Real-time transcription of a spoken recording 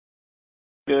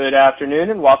Good afternoon,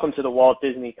 and welcome to the Walt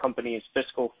Disney Company's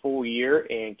fiscal full year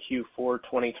and Q4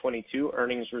 2022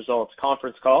 earnings results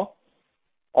conference call.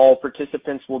 All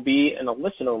participants will be in a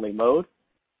listen-only mode.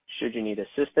 Should you need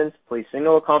assistance, please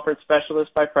signal a conference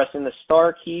specialist by pressing the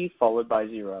star key followed by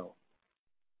 0.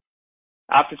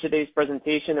 After today's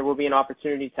presentation, there will be an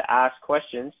opportunity to ask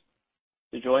questions.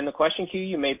 To join the question queue,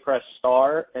 you may press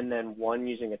star and then 1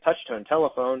 using a touch-tone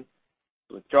telephone.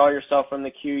 To withdraw yourself from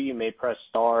the queue, you may press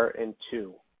star and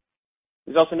 2.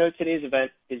 Please also note today's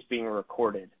event is being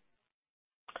recorded.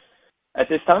 At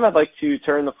this time, I'd like to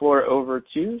turn the floor over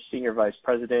to Senior Vice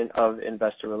President of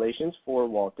Investor Relations for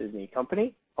Walt Disney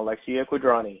Company, Alexia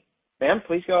Quadrani. Ma'am,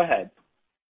 please go ahead.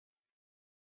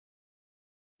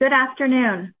 Good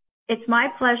afternoon. It's my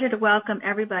pleasure to welcome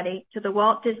everybody to the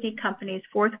Walt Disney Company's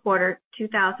fourth quarter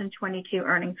 2022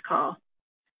 earnings call.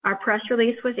 Our press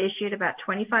release was issued about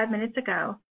 25 minutes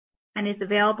ago and is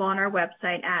available on our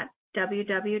website at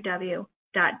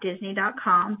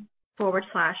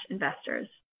www.disney.com/investors.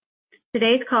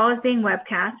 Today's call is being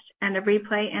webcast, and a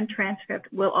replay and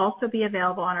transcript will also be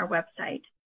available on our website.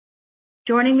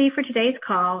 Joining me for today's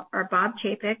call are Bob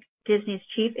Chapek, Disney's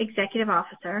Chief Executive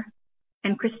Officer,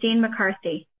 and Christine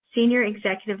McCarthy, Senior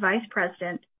Executive Vice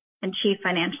President and Chief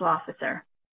Financial Officer.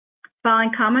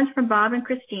 Following comments from Bob and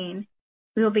Christine,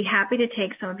 we will be happy to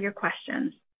take some of your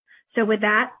questions. So with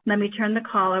that, let me turn the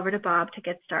call over to Bob to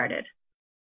get started.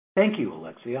 Thank you,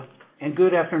 Alexia, and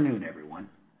good afternoon, everyone.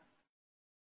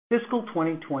 Fiscal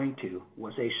 2022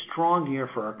 was a strong year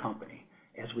for our company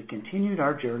as we continued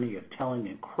our journey of telling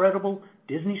incredible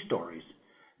Disney stories,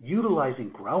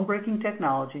 utilizing groundbreaking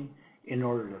technology in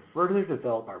order to further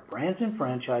develop our brands and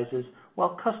franchises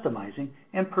while customizing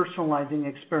and personalizing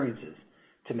experiences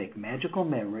to make magical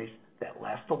memories that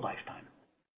last a lifetime.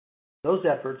 Those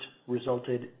efforts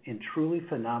resulted in truly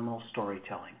phenomenal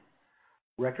storytelling,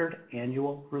 record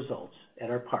annual results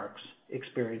at our parks,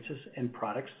 experiences, and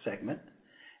products segment,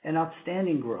 and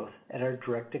outstanding growth at our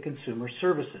direct-to-consumer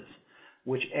services,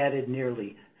 which added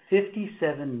nearly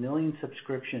 57 million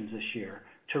subscriptions this year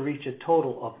to reach a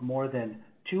total of more than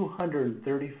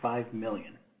 235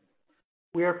 million.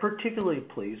 We are particularly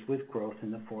pleased with growth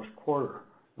in the fourth quarter,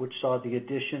 which saw the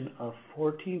addition of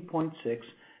 14.6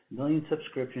 million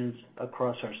subscriptions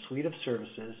across our suite of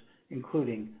services,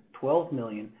 including 12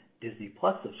 million Disney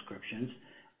Plus subscriptions,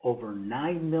 over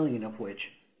 9 million of which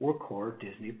were core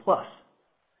Disney Plus.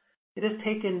 It has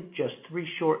taken just 3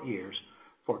 short years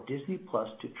for Disney Plus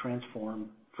to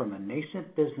transform from a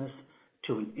nascent business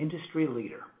to an industry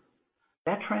leader.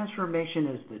 That transformation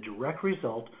is the direct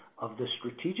result of the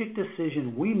strategic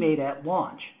decision we made at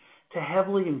launch to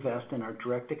heavily invest in our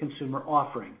direct-to-consumer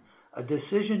offering, a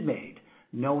decision made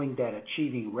knowing that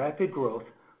achieving rapid growth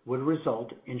would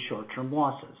result in short-term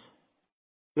losses.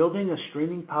 Building a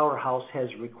streaming powerhouse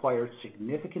has required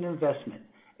significant investment,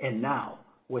 and now,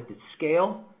 with its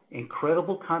scale,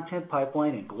 incredible content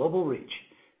pipeline, and global reach,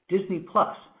 Disney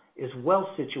Plus is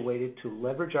well situated to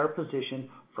leverage our position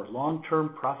for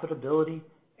long-term profitability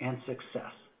and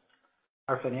success.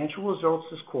 Our financial results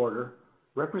this quarter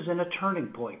represent a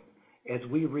turning point as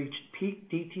we reached peak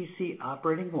DTC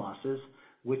operating losses,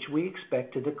 which we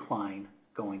expect to decline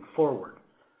going forward.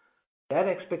 That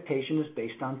expectation is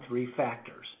based on 3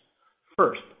 factors.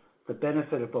 First, the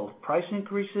benefit of both price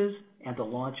increases and the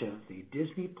launch of the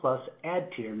Disney Plus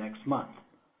ad tier next month.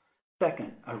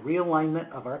 Second, a realignment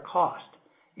of our cost,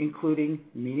 including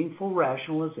meaningful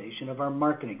rationalization of our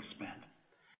marketing spend.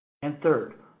 And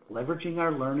third, leveraging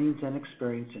our learnings and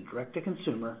experience in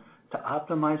direct-to-consumer to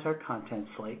optimize our content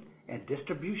slate and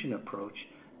distribution approach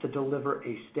to deliver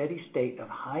a steady state of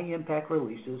high-impact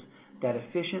releases that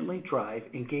efficiently drive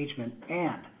engagement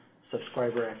and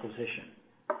subscriber acquisition.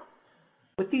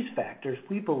 With these factors,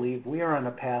 we believe we are on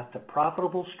a path to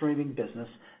profitable streaming business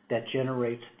that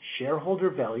generates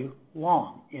shareholder value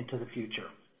long into the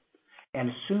future. And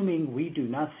assuming we do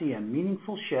not see a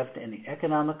meaningful shift in the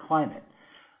economic climate,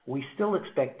 we still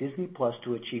expect Disney Plus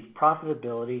to achieve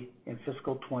profitability in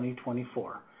fiscal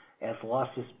 2024 as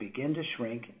losses begin to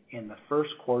shrink in the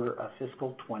first quarter of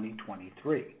fiscal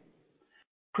 2023.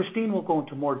 Christine will go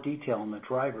into more detail on the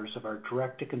drivers of our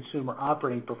direct-to-consumer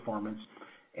operating performance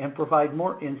and provide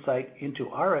more insight into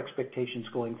our expectations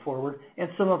going forward and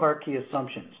some of our key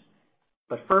assumptions.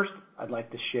 But first, I'd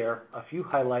like to share a few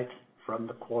highlights from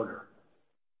the quarter.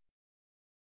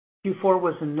 Q4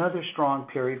 was another strong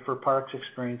period for parks,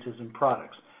 experiences, and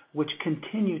products, which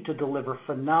continued to deliver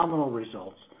phenomenal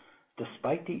results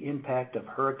despite the impact of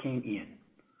Hurricane Ian.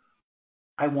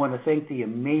 I want to thank the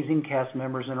amazing cast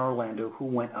members in Orlando who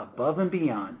went above and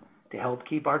beyond to help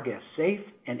keep our guests safe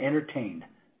and entertained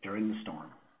during the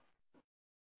storm.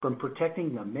 From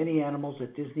protecting the many animals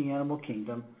at Disney Animal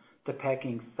Kingdom, to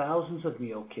packing thousands of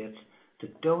meal kits, to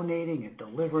donating and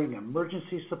delivering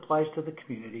emergency supplies to the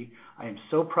community, I am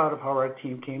so proud of how our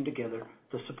team came together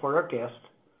to support our guests,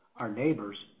 our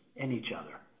neighbors, and each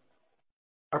other.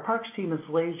 Our parks team is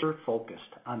laser focused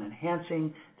on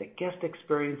enhancing the guest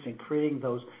experience and creating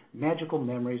those magical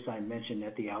memories I mentioned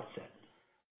at the outset.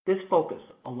 This focus,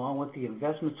 along with the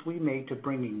investments we made to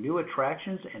bringing new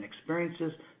attractions and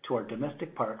experiences to our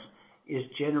domestic parks, is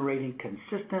generating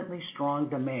consistently strong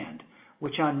demand,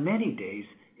 which on many days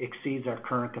exceeds our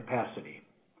current capacity.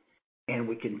 And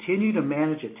we continue to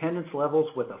manage attendance levels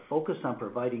with a focus on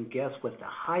providing guests with the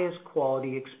highest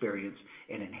quality experience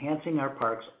and enhancing our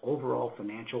parks' overall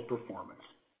financial performance.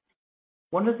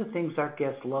 One of the things our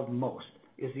guests love most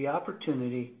is the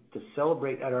opportunity to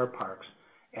celebrate at our parks,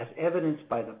 as evidenced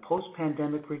by the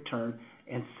post-pandemic return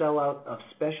and sellout of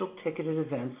special ticketed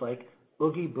events like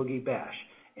Oogie Boogie Bash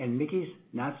and Mickey's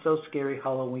Not So Scary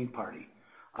Halloween Party.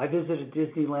 I visited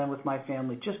Disneyland with my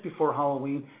family just before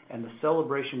Halloween, and the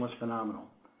celebration was phenomenal.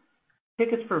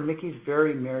 Tickets for Mickey's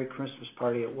Very Merry Christmas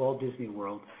Party at Walt Disney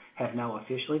World have now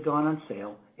officially gone on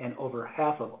sale, and over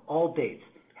half of all dates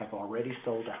have already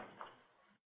sold out.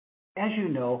 As you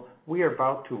know, we are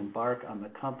about to embark on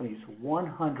the company's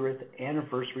 100th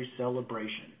anniversary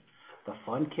celebration. The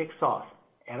fun kicks off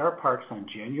at our parks on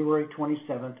January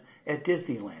 27th at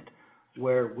Disneyland,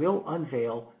 where we'll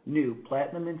unveil new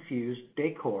platinum-infused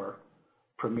decor,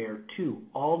 premiere 2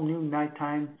 all-new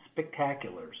nighttime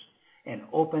spectaculars, and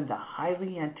open the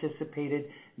highly anticipated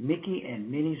Mickey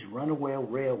and Minnie's Runaway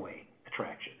Railway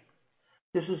attraction.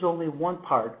 This is only one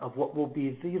part of what will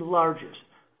be the largest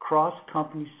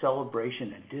cross-company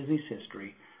celebration in Disney's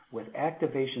history, with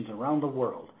activations around the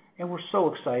world, and we're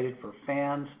so excited for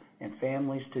fans and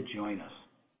families to join us.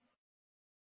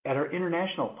 At our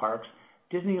international parks,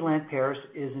 Disneyland Paris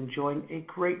is enjoying a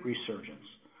great resurgence.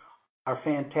 Our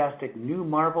fantastic new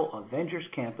Marvel Avengers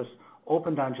campus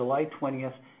opened on July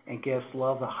 20th, and guests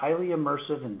love the highly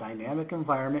immersive and dynamic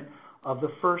environment of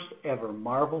the first ever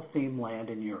Marvel-themed land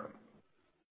in Europe.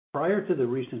 Prior to the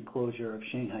recent closure of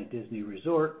Shanghai Disney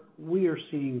Resort, we are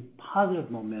seeing positive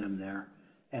momentum there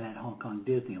and at Hong Kong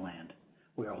Disneyland.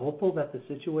 We are hopeful that the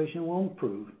situation will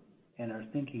improve and are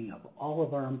thinking of all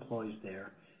of our employees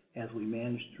there as we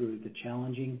manage through the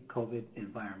challenging COVID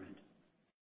environment.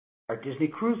 Our Disney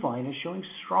Cruise Line is showing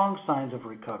strong signs of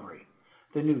recovery.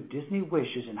 The new Disney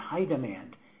Wish is in high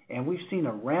demand, and we've seen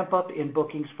a ramp up in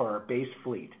bookings for our base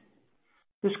fleet.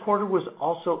 This quarter was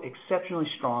also exceptionally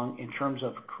strong in terms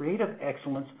of creative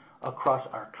excellence across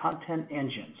our content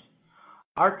engines.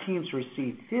 Our teams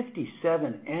received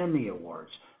 57 Emmy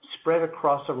Awards spread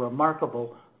across a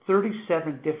remarkable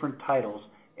 37 different titles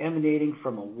emanating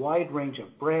from a wide range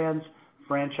of brands,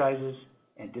 franchises,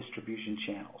 and distribution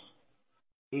channels.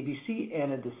 ABC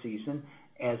ended the season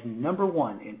as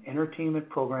 #1 in entertainment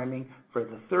programming for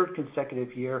the 3rd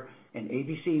consecutive year, and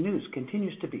ABC News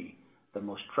continues to be the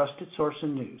most trusted source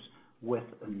in news, with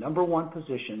the #1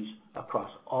 positions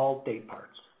across all day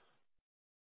parts.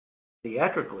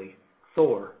 Theatrically,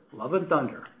 Thor: Love and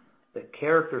Thunder, the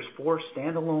character's 4th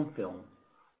standalone film,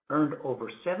 earned over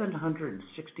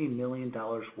 $760 million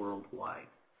worldwide.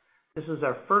 This is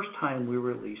our first time we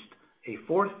released a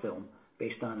 4th film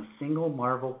based on a single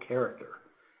Marvel character,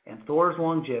 and Thor's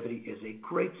longevity is a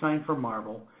great sign for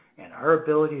Marvel and our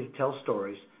ability to tell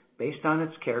stories based on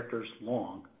its characters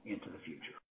long into the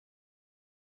future.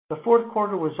 The 4th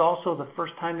quarter was also the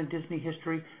first time in Disney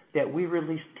history that we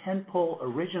released tentpole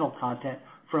original content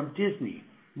from Disney,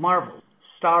 Marvel,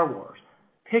 Star Wars,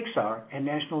 Pixar, and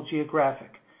National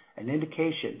Geographic, an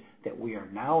indication that we are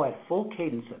now at full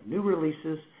cadence of new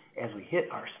releases as we hit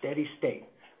our steady state.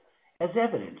 As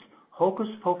evidence, Hocus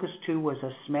Pocus 2 was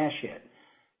a smash hit,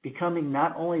 becoming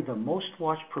not only the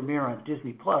most-watched premiere on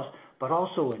Disney+, but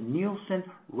also a Nielsen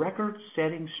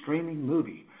record-setting streaming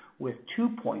movie with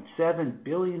 2.7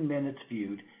 billion minutes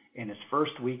viewed in its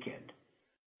first weekend.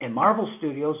 And Marvel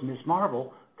Studios' Ms.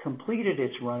 Marvel completed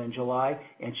its run in July,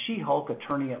 and She-Hulk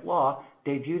Attorney at Law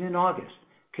debuted in August,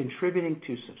 contributing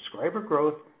to subscriber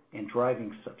growth and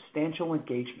driving substantial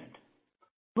engagement.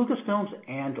 Lucasfilm's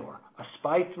Andor, a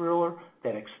spy thriller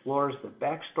that explores the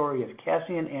backstory of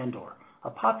Cassian Andor, a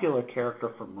popular character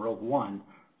from Rogue One,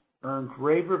 earned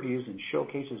rave reviews and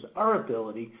showcases our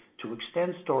ability to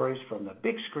extend stories from the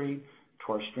big screen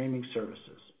to our streaming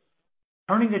services.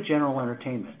 Turning to general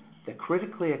entertainment, the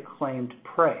critically acclaimed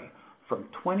Prey from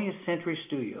 20th Century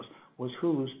Studios was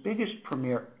Hulu's biggest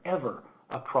premiere ever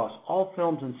across all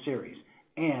films and series,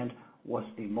 and was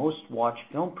the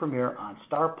most-watched film premiere on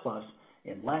Star Plus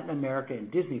in Latin America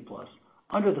and Disney Plus,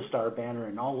 under the Star banner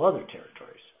in all other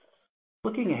territories.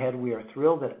 Looking ahead, we are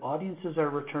thrilled that audiences are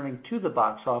returning to the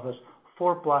box office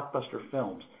for blockbuster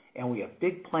films, and we have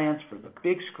big plans for the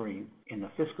big screen in the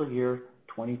fiscal year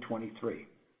 2023.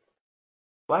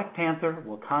 Black Panther: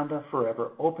 Wakanda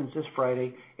Forever opens this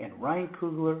Friday, and Ryan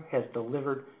Coogler has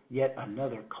delivered yet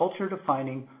another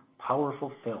culture-defining,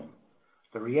 powerful film.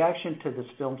 The reaction to this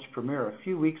film's premiere a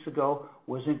few weeks ago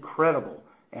was incredible,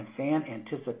 and fan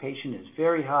anticipation is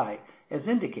very high, as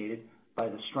indicated by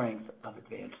the strength of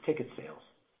advanced ticket sales.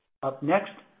 Up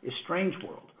next is Strange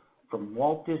World from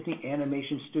Walt Disney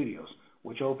Animation Studios,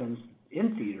 which opens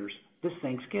in theaters this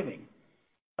Thanksgiving.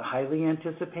 The highly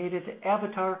anticipated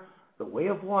Avatar: The Way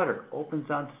of Water opens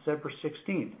on December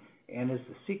 16th and is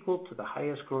the sequel to the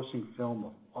highest-grossing film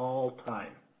of all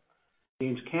time.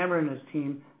 James Cameron and his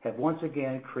team have once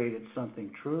again created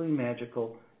something truly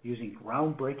magical using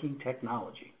groundbreaking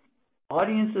technology.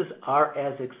 Audiences are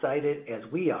as excited as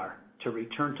we are to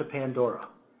return to Pandora,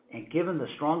 and given the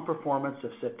strong performance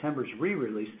of September's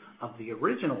re-release of the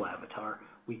original Avatar,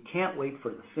 we can't wait for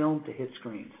the film to hit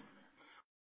screens.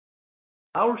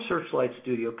 Our Searchlight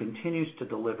Studio continues to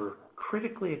deliver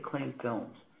critically acclaimed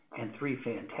films, and 3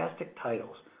 fantastic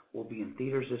titles will be in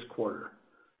theaters this quarter.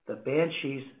 The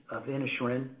Banshees of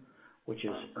Inisherin, which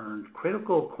has earned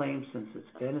critical acclaim since its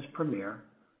Venice premiere,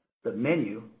 The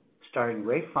Menu, starring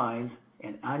Ralph Fiennes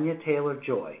and Anya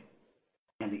Taylor-Joy,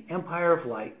 and The Empire of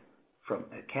Light from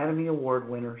Academy Award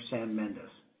winner Sam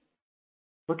Mendes.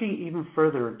 Looking even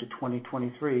further into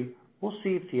 2023, we'll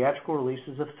see theatrical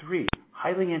releases of 3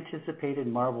 highly anticipated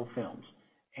Marvel films: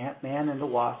 Ant-Man and the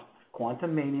Wasp: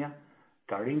 Quantumania,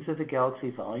 Guardians of the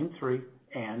Galaxy Volume 3,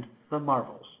 and The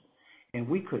Marvels. And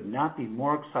we could not be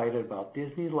more excited about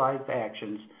Disney Live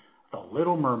Action's The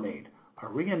Little Mermaid, a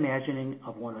reimagining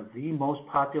of one of the most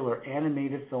popular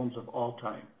animated films of all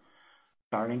time,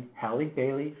 starring Halle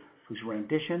Bailey, whose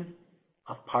rendition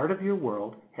of Part of Your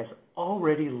World has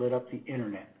already lit up the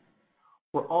internet.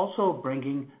 We're also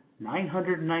bringing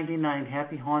 999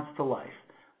 Happy Haunts to life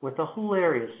with a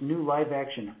hilarious new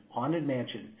live-action Haunted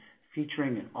Mansion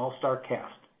featuring an all-star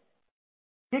cast.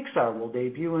 Pixar will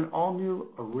debut an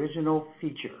all-new original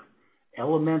feature,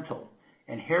 Elemental,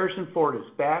 and Harrison Ford is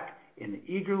back in the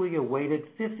eagerly awaited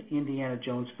 5th Indiana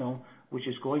Jones film, which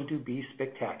is going to be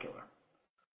spectacular.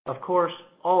 Of course,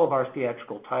 all of our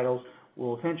theatrical titles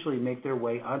will eventually make their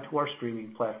way onto our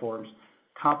streaming platforms,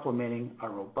 complementing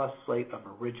our robust slate of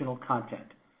original content.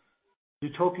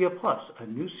 Zootopia Plus, a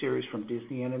new series from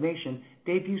Disney Animation,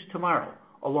 debuts tomorrow,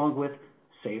 along with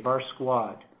Save Our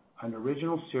Squad, an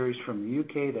original series from the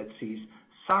UK that sees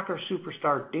soccer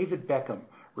superstar David Beckham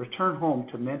return home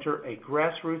to mentor a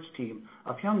grassroots team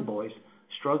of young boys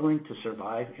struggling to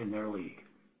survive in their league.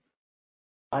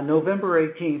 On November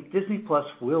 18th, Disney Plus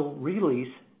will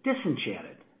release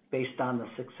Disenchanted, based on the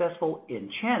successful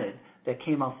Enchanted that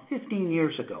came out 15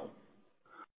 years ago.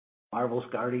 Marvel's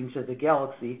Guardians of the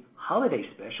Galaxy Holiday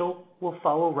Special will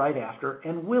follow right after,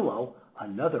 and Willow,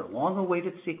 another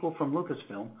long-awaited sequel from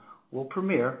Lucasfilm, will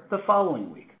premiere the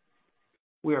following week.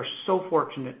 We are so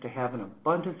fortunate to have an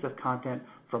abundance of content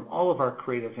from all of our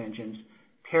creative engines,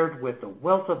 paired with a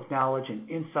wealth of knowledge and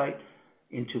insight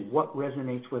into what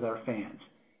resonates with our fans.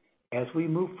 As we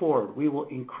move forward, we will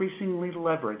increasingly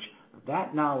leverage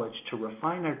that knowledge to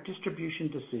refine our distribution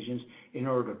decisions in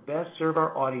order to best serve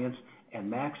our audience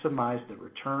and maximize the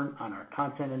return on our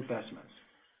content investments.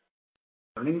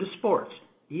 Turning to sports,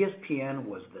 ESPN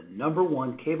was the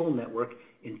 #1 cable network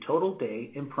in total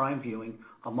day and prime viewing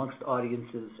amongst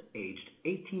audiences aged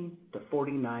 18 to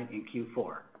 49 in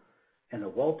Q4. And the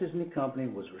Walt Disney Company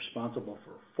was responsible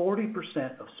for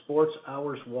 40% of sports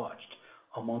hours watched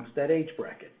amongst that age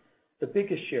bracket, the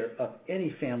biggest share of any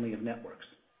family of networks.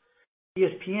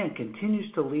 ESPN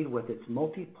continues to lead with its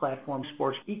multi-platform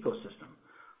sports ecosystem,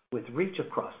 with reach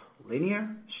across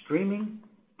linear, streaming,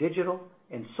 digital,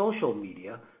 and social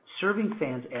media, serving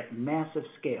fans at massive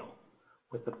scale.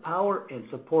 With the power and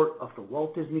support of the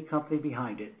Walt Disney Company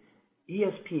behind it,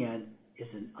 ESPN is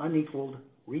an unequaled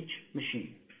reach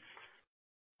machine.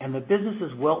 And the business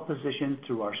is well positioned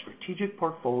through our strategic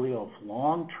portfolio of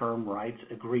long-term rights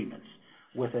agreements,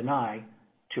 with an eye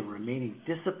to remaining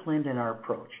disciplined in our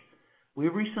approach. We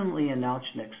recently announced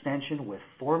an extension with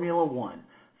Formula One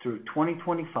through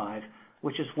 2025,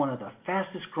 which is one of the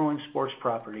fastest growing sports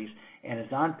properties and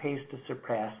is on pace to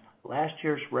surpass last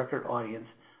year's record audience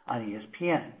on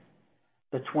ESPN.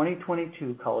 The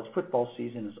 2022 college football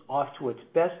season is off to its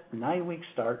best 9-week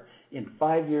start in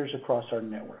 5 years across our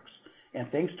networks. And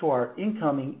thanks to our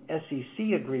incoming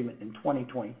SEC agreement in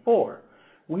 2024,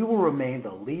 we will remain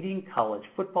the leading college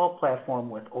football platform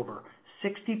with over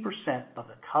 60% of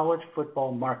the college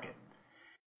football market.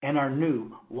 And our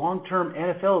new long-term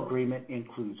NFL agreement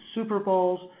includes Super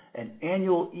Bowls, an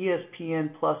annual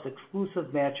ESPN Plus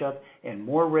exclusive matchup, and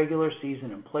more regular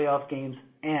season and playoff games,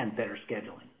 and better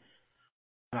scheduling.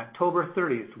 On October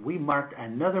 30th, we marked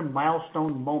another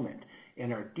milestone moment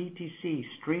in our DTC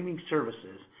streaming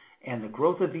services and the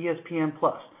growth of ESPN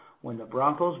Plus when the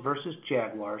Broncos versus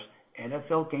Jaguars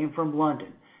NFL game from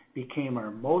London became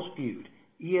our most viewed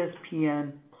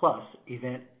ESPN Plus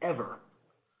event ever.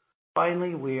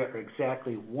 Finally, we are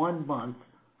exactly 1 month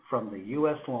from the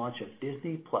U.S. launch of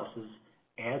Disney Plus's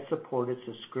ad-supported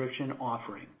subscription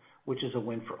offering, which is a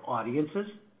win for audiences,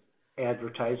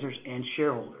 advertisers, and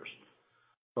shareholders.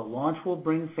 The launch will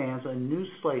bring fans a new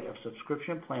slate of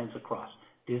subscription plans across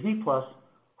Disney Plus,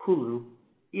 Hulu,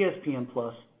 ESPN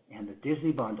Plus, and the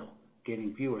Disney Bundle,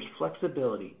 giving viewers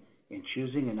flexibility in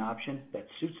choosing an option that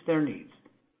suits their needs.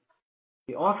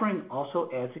 The offering also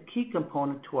adds a key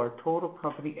component to our total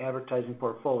company advertising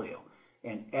portfolio,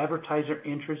 and advertiser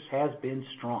interest has been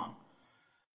strong.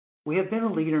 We have been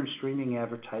a leader in streaming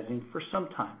advertising for some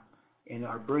time and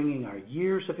are bringing our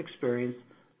years of experience,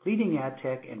 leading ad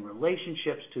tech, and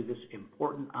relationships to this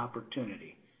important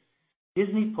opportunity.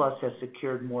 Disney Plus has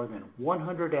secured more than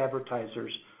 100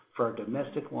 advertisers for our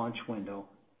domestic launch window,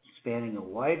 spanning a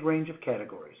wide range of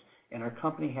categories, and our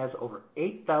company has over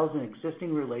 8,000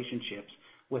 existing relationships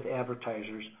with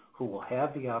advertisers who will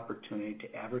have the opportunity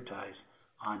to advertise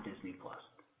on Disney Plus.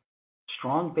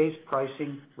 Strong base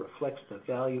pricing reflects the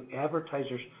value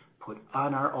advertisers put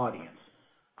on our audience,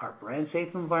 our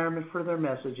brand-safe environment for their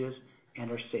messages, and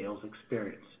our sales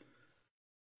experience.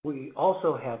 We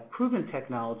also have proven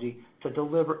technology to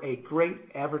deliver a great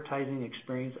advertising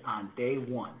experience on day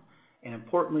one, and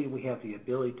importantly, we have the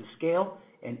ability to scale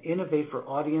and innovate for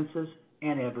audiences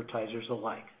and advertisers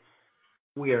alike.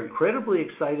 We are incredibly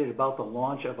excited about the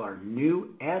launch of our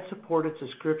new ad-supported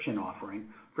subscription offering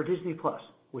for Disney Plus,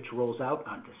 which rolls out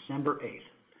on December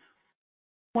 8th.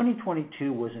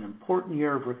 2022 was an important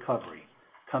year of recovery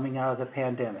coming out of the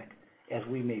pandemic as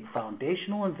we made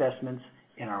foundational investments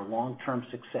in our long-term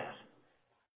success.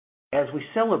 As we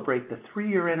celebrate the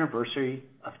 3-year anniversary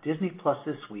of Disney Plus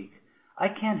this week, I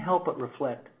can't help but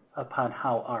reflect upon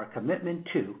how our commitment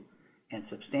to and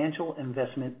substantial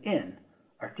investment in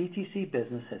our DTC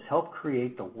business has helped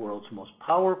create the world's most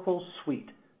powerful suite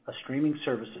of streaming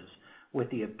services with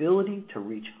the ability to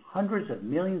reach hundreds of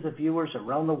millions of viewers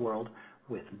around the world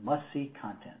with must-see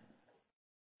content.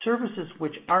 Services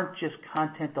which aren't just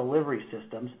content delivery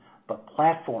systems, but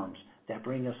platforms that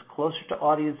bring us closer to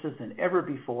audiences than ever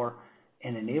before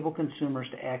and enable consumers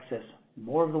to access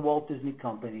more of the Walt Disney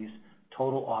Company's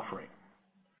total offering.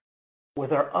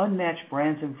 With our unmatched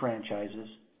brands and franchises,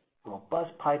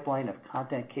 robust pipeline of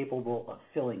content capable of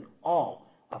filling all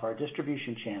of our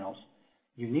distribution channels,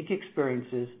 unique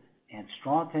experiences, and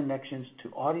strong connections to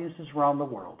audiences around the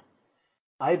world,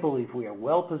 I believe we are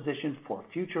well positioned for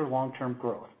future long-term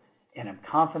growth, and am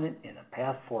confident in a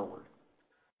path forward.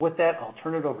 With that, I'll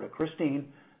turn it over to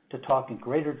Christine to talk in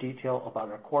greater detail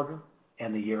about our quarter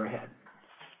and the year ahead.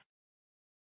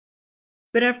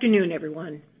 Good afternoon,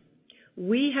 everyone.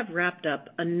 We have wrapped up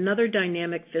another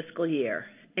dynamic fiscal year,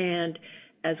 and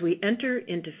as we enter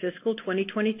into fiscal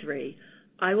 2023,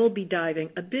 I will be diving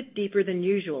a bit deeper than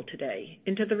usual today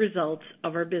into the results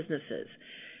of our businesses,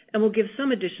 and will give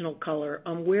some additional color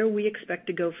on where we expect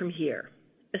to go from here,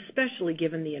 especially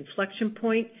given the inflection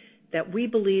point that we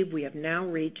believe we have now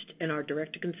reached in our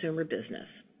direct-to-consumer business.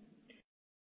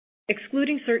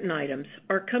 Excluding certain items,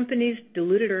 our company's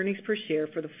diluted earnings per share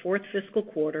for the fourth fiscal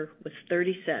quarter was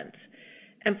 $0.30,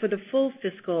 and for the full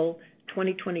fiscal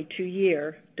 2022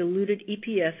 year, diluted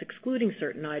EPS excluding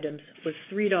certain items was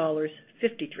 $3.53.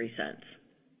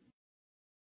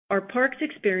 Our Parks,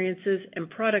 Experiences and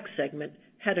Products segment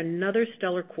had another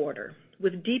stellar quarter,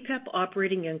 with DPEP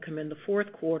operating income in the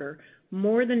fourth quarter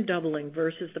more than doubling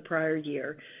versus the prior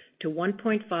year to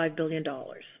 $1.5 billion.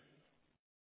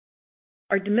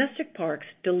 Our domestic parks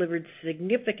delivered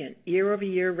significant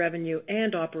year-over-year revenue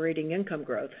and operating income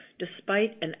growth,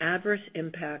 despite an adverse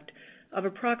impact of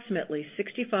approximately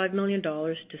 $65 million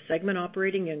to segment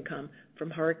operating income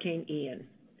from Hurricane Ian.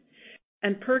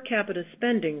 And per capita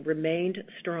spending remained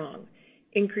strong,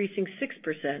 increasing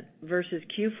 6% versus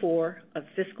Q4 of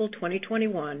fiscal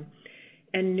 2021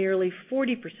 and nearly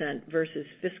 40% versus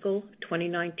fiscal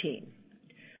 2019,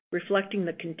 reflecting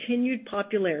the continued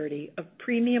popularity of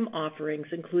premium offerings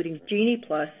including Genie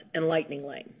Plus and Lightning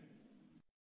Lane.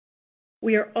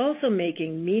 We are also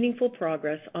making meaningful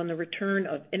progress on the return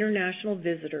of international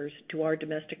visitors to our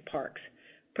domestic parks,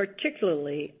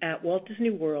 particularly at Walt Disney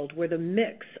World, where the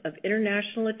mix of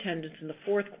international attendance in the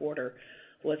fourth quarter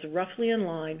was roughly in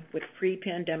line with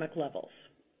pre-pandemic levels.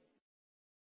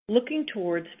 Looking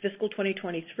towards fiscal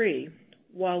 2023,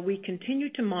 while we continue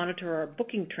to monitor our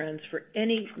booking trends for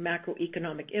any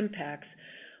macroeconomic impacts,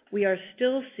 we are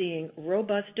still seeing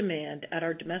robust demand at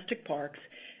our domestic parks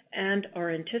and are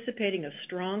anticipating a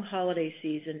strong holiday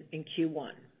season in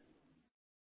Q1.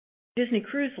 Disney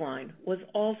Cruise Line was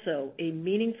also a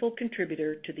meaningful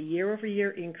contributor to the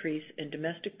year-over-year increase in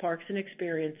domestic parks and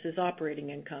experiences operating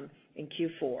income in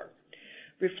Q4,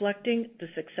 reflecting the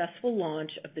successful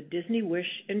launch of the Disney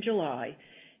Wish in July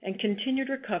and continued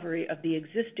recovery of the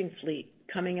existing fleet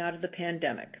coming out of the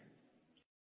pandemic.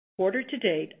 Quarter to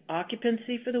date,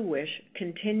 occupancy for the Wish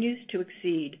continues to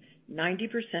exceed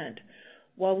 90%,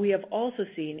 while we have also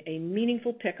seen a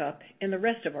meaningful pickup in the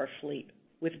rest of our fleet,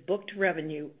 with booked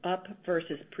revenue up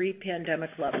versus pre-pandemic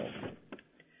levels.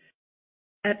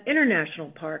 At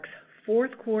international parks,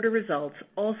 fourth quarter results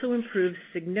also improved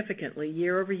significantly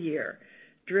year-over-year,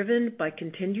 driven by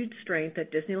continued strength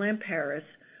at Disneyland Paris,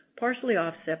 partially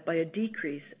offset by a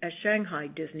decrease at Shanghai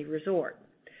Disney Resort.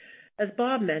 As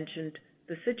Bob mentioned,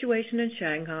 the situation in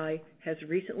Shanghai has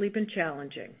recently been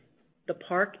challenging. The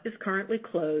park is currently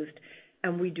closed,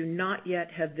 and we do not yet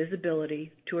have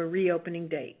visibility to a reopening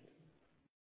date.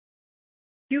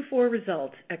 Q4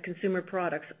 results at Consumer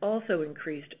Products also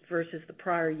increased versus the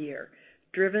prior year,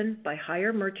 driven by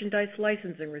higher merchandise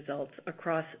licensing results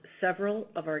across several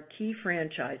of our key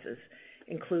franchises,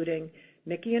 including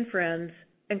Mickey and Friends,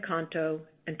 Encanto,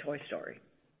 and Toy Story.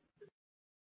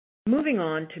 Moving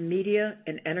on to Media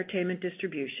and Entertainment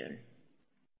Distribution.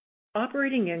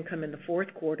 Operating income in the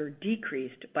fourth quarter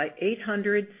decreased by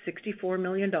 $864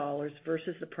 million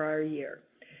versus the prior year,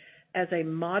 as a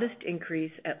modest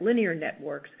increase at linear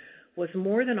networks was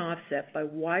more than offset by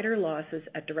wider losses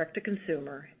at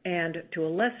direct-to-consumer and, to a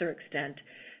lesser extent,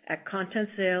 at content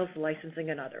sales, licensing,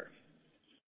 and other.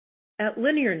 At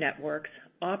linear networks,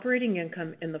 operating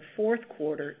income in the fourth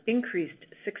quarter increased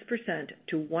 6%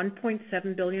 to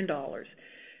 $1.7 billion,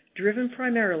 driven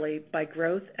primarily by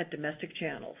growth at domestic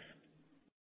channels.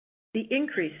 The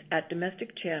increase at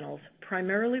domestic channels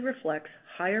primarily reflects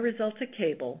higher results at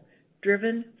cable,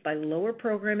 driven by lower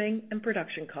programming and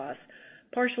production costs,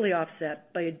 partially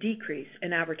offset by a decrease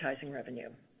in advertising revenue.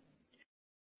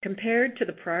 Compared to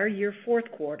the prior year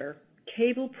fourth quarter,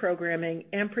 cable programming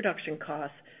and production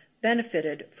costs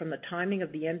benefited from the timing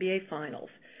of the NBA Finals,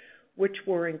 which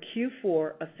were in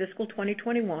Q4 of fiscal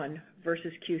 2021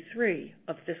 versus Q3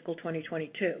 of fiscal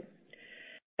 2022,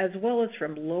 as well as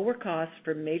from lower costs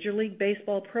for Major League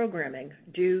Baseball programming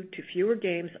due to fewer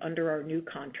games under our new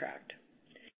contract.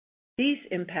 These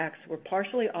impacts were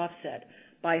partially offset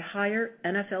by higher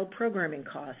NFL programming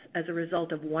costs as a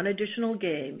result of one additional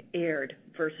game aired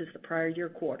versus the prior year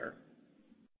quarter.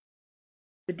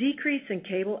 The decrease in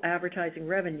cable advertising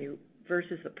revenue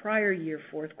versus the prior year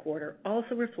fourth quarter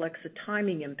also reflects the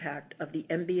timing impact of the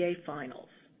NBA Finals.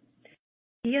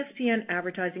 ESPN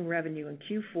advertising revenue in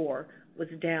Q4 was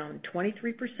down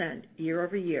 23%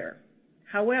 year-over-year.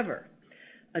 However,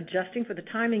 adjusting for the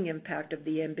timing impact of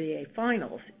the NBA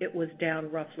Finals, it was down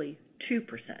roughly 2%.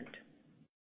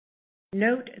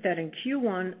 Note that in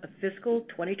Q1 of fiscal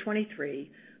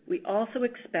 2023, we also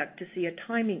expect to see a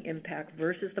timing impact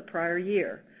versus the prior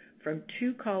year from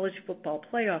 2 college football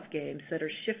playoff games that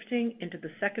are shifting into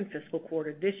the second fiscal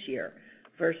quarter this year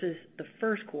versus the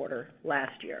first quarter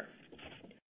last year.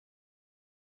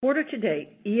 Quarter to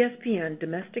date, ESPN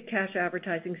domestic cash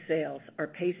advertising sales are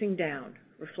pacing down,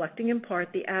 reflecting in part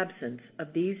the absence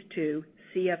of these 2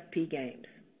 CFP games.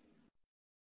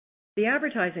 The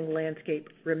advertising landscape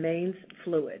remains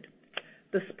fluid.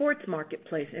 The sports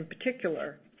marketplace, in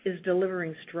particular, is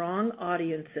delivering strong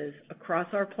audiences across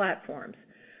our platforms,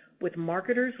 with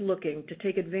marketers looking to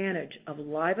take advantage of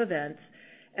live events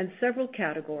and several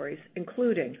categories,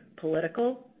 including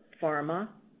political, pharma,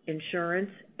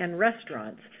 insurance, and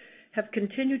restaurants, have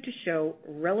continued to show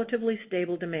relatively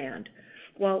stable demand,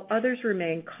 while others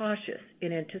remain cautious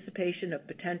in anticipation of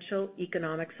potential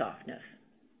economic softness.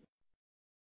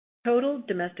 Total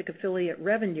domestic affiliate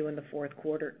revenue in the fourth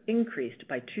quarter increased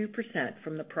by 2%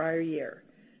 from the prior year,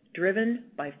 driven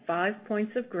by 5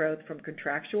 points of growth from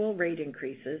contractual rate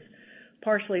increases,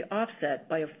 partially offset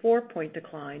by a 4-point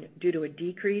decline due to a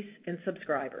decrease in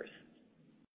subscribers.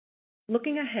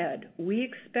 Looking ahead, we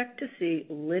expect to see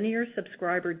linear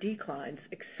subscriber declines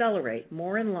accelerate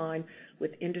more in line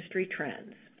with industry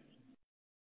trends.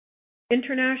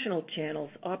 International channels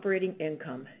operating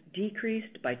income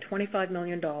decreased by $25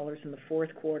 million in the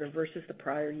fourth quarter versus the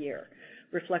prior year,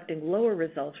 reflecting lower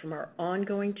results from our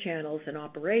ongoing channels in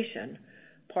operation,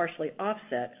 partially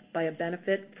offset by a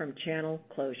benefit from channel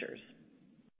closures.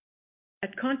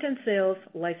 At content sales,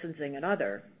 licensing, and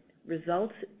other,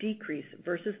 results decreased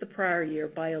versus the prior year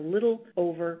by a little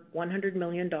over $100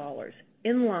 million,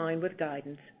 in line with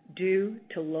guidance due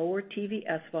to lower TV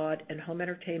SVOD and home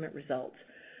entertainment results,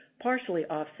 partially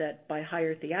offset by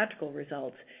higher theatrical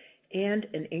results and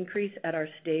an increase at our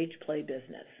stage play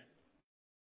business.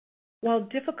 While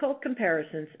difficult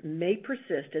comparisons may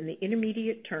persist in the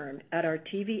intermediate term at our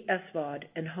TV SVOD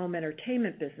and home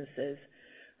entertainment businesses,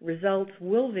 results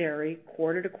will vary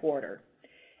quarter to quarter,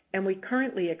 and we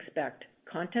currently expect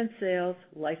content sales,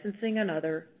 licensing, and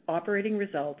other operating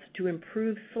results to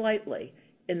improve slightly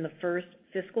in the first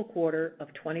fiscal quarter of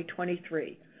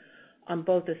 2023 on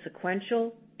both a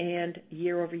sequential and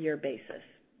year-over-year basis.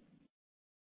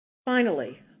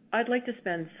 Finally, I'd like to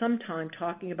spend some time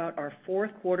talking about our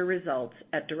fourth quarter results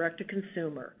at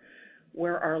direct-to-consumer,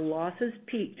 where our losses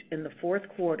peaked in the fourth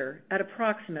quarter at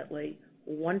approximately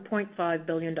 $1.5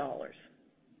 billion.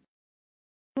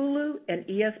 Hulu and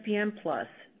ESPN Plus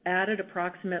added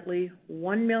approximately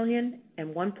 1 million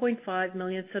and 1.5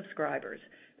 million subscribers,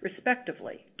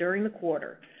 respectively, during the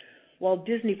quarter, while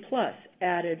Disney Plus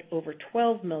added over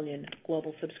 12 million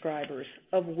global subscribers,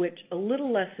 of which a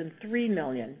little less than 3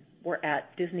 million were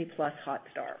at Disney Plus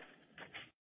Hotstar.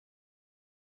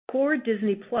 Core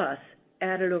Disney Plus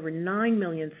added over 9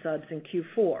 million subs in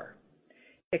Q4,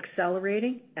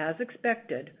 accelerating as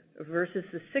expected versus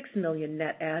the 6 million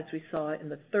net adds we saw in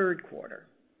the third quarter,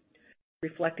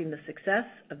 reflecting the success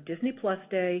of Disney Plus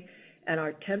Day and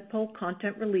our tentpole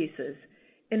content releases,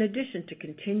 in addition to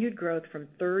continued growth from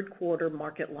third quarter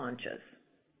market launches.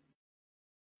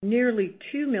 Nearly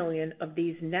 2 million of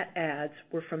these net adds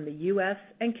were from the U.S.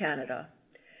 and Canada,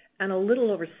 and a little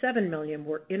over 7 million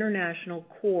were international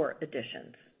core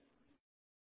additions.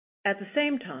 At the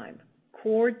same time,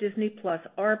 core Disney Plus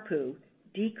ARPU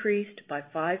decreased by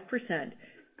 5%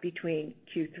 between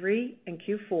Q3 and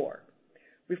Q4,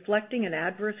 reflecting an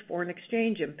adverse foreign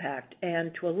exchange impact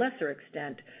and, to a lesser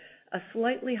extent, a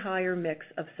slightly higher mix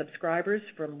of subscribers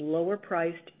from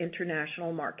lower-priced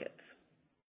international markets.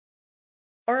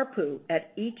 ARPU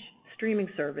at each streaming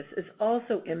service is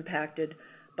also impacted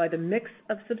by the mix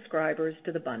of subscribers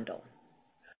to the bundle.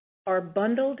 Our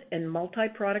bundled and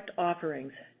multi-product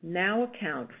offerings now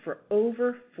account for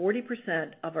over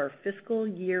 40% of our fiscal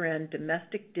year-end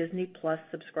domestic Disney Plus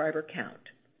subscriber count.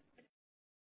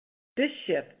 This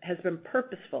shift has been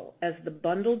purposeful as the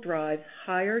bundle drives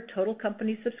higher total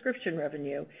company subscription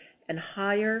revenue and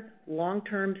higher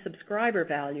long-term subscriber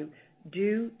value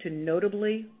due to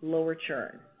notably lower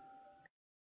churn.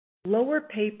 Lower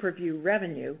pay-per-view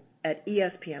revenue at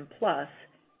ESPN Plus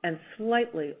and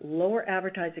slightly lower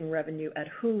advertising revenue at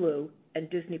Hulu and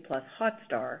Disney Plus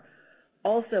Hotstar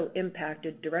also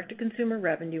impacted direct-to-consumer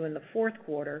revenue in the fourth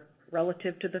quarter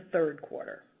relative to the third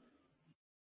quarter.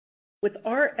 With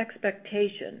our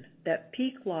expectation that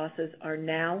peak losses are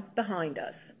now behind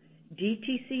us,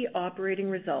 DTC operating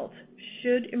results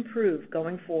should improve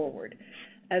going forward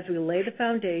as we lay the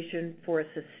foundation for a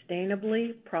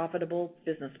sustainably profitable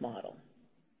business model.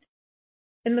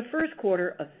 In the first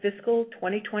quarter of fiscal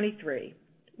 2023,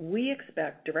 we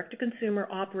expect direct-to-consumer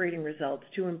operating results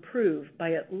to improve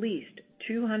by at least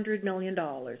 $200 million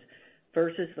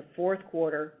versus the fourth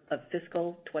quarter of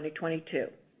fiscal 2022,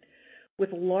 with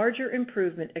larger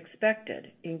improvement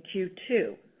expected in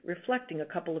Q2, reflecting a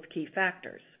couple of key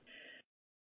factors.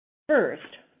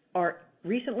 First, our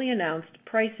recently announced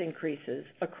price increases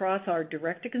across our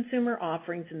direct-to-consumer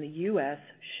offerings in the U.S.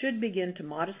 should begin to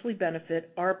modestly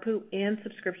benefit ARPU and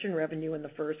subscription revenue in the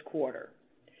first quarter.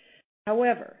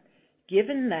 However,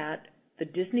 given that the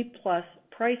Disney Plus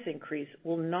price increase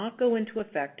will not go into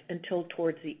effect until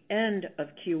towards the end of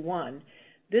Q1,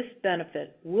 this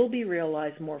benefit will be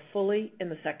realized more fully in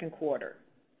the second quarter.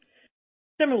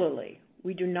 Similarly,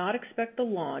 we do not expect the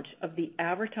launch of the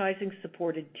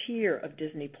advertising-supported tier of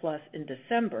Disney Plus in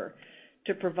December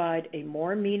to provide a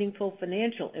more meaningful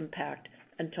financial impact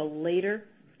until later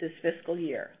this fiscal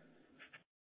year.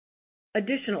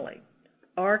 Additionally,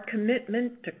 our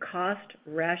commitment to cost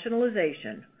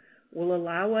rationalization will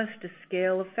allow us to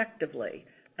scale effectively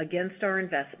against our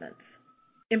investments.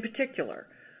 In particular,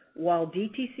 while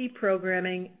DTC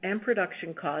programming and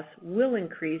production costs will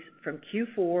increase from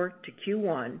Q4 to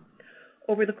Q1,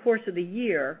 over the course of the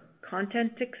year,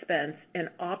 content expense and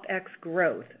OpEx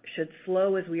growth should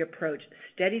slow as we approach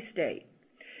steady state,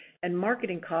 and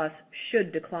marketing costs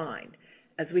should decline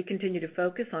as we continue to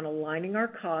focus on aligning our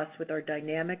costs with our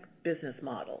dynamic business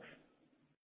models.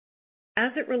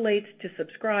 As it relates to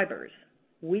subscribers,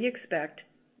 we expect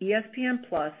ESPN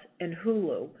Plus and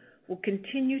Hulu will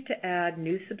continue to add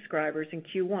new subscribers in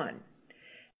Q1,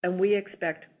 and we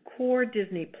expect core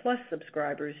Disney Plus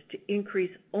subscribers to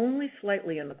increase only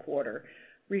slightly in the quarter,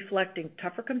 reflecting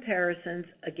tougher comparisons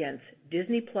against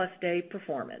Disney Plus Day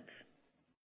performance.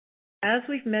 As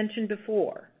we've mentioned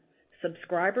before,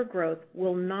 subscriber growth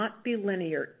will not be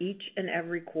linear each and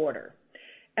every quarter,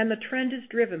 and the trend is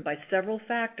driven by several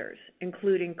factors,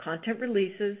 including content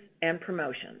releases and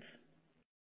promotions.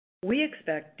 We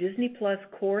expect Disney Plus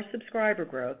core subscriber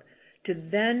growth to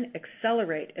then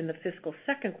accelerate in the fiscal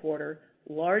second quarter,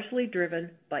 largely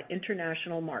driven by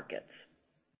international markets.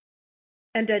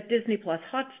 And at Disney Plus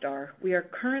Hotstar, we are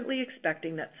currently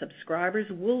expecting that subscribers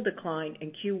will decline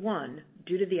in Q1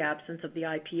 due to the absence of the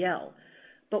IPL,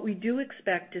 but we do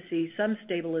expect to see some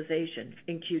stabilization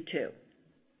in Q2.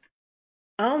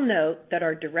 I'll note that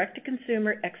our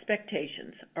direct-to-consumer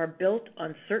expectations are built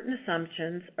on certain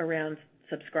assumptions around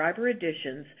subscriber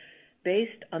additions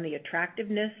based on the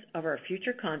attractiveness of our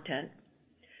future content,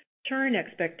 churn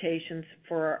expectations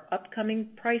for our upcoming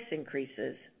price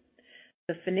increases,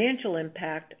 the financial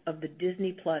impact of the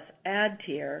Disney Plus ad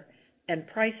tier and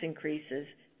price increases,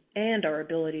 and our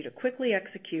ability to quickly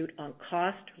execute on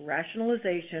cost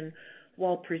rationalization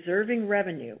while preserving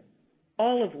revenue,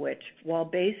 all of which, while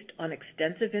based on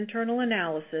extensive internal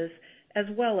analysis as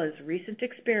well as recent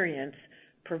experience,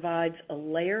 provides a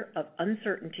layer of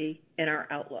uncertainty in our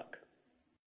outlook.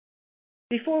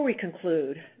 Before we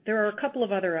conclude, there are a couple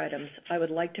of other items I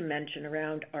would like to mention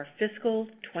around our fiscal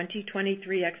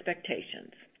 2023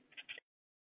 expectations.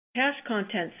 Cash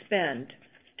content spend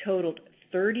totaled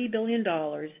 $30 billion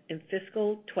in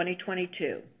fiscal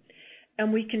 2022,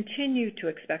 and we continue to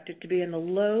expect it to be in the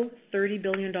low $30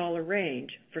 billion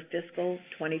range for fiscal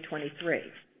 2023.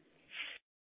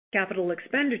 Capital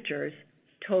expenditures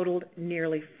totaled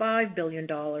nearly $5 billion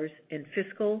in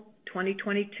fiscal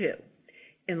 2022,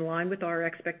 in line with our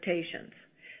expectations,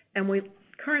 and we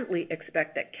currently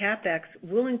expect that CapEx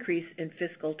will increase in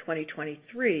fiscal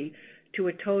 2023 to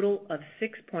a total of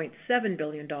 $6.7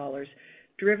 billion,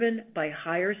 driven by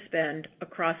higher spend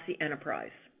across the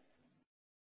enterprise.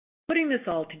 Putting this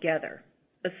all together,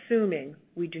 assuming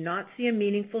we do not see a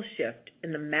meaningful shift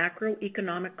in the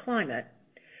macroeconomic climate,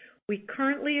 we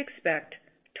currently expect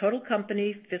total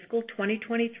company fiscal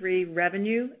 2023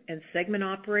 revenue and segment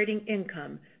operating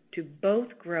income to both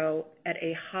grow at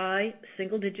a high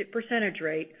single-digit percentage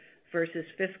rate versus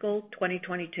fiscal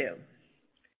 2022.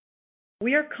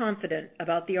 We are confident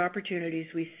about the opportunities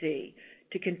we see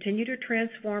to continue to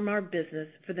transform our business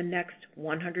for the next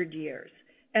 100 years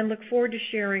and look forward to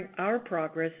sharing our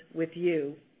progress with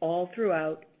you all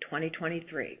throughout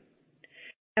 2023.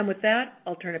 And with that,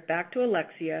 I'll turn it back to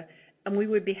Alexia, and we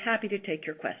would be happy to take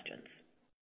your questions.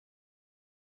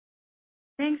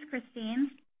 Thanks,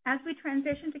 Christine. As we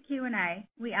transition to Q&A,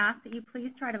 we ask that you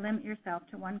please try to limit yourself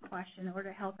to one question in order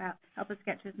to help us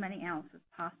get to as many analysts as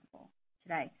possible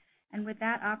today. And with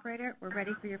that, operator, we're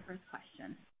ready for your first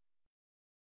question.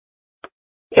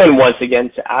 And once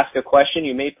again, to ask a question,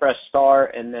 you may press star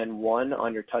and then 1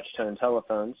 on your touch-tone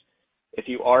telephones. If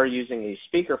you are using a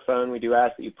speakerphone, we do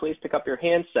ask that you please pick up your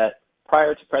handset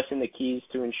prior to pressing the keys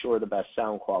to ensure the best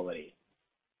sound quality.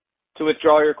 To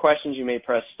withdraw your questions, you may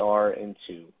press star and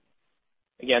 2.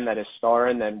 Again, that is star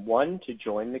and then 1 to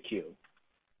join the queue.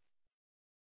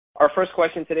 Our first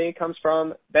question today comes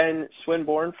from Ben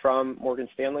Swinburne from Morgan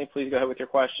Stanley. Please go ahead with your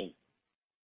question.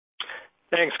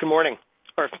 Thanks. Good morning.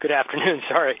 Or good afternoon,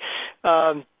 sorry.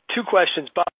 2 questions.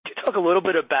 Bob, can you talk a little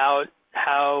bit about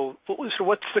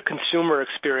what's the consumer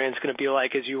experience going to be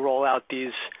like as you roll out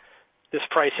this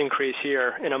price increase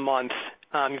here in a month?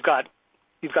 You've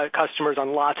got customers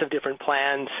on lots of different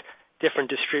plans, different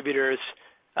distributors.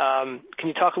 Can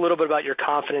you talk a little bit about your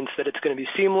confidence that it's going to be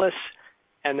seamless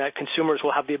and that consumers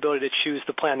will have the ability to choose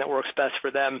the plan that works best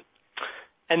for them?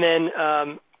 And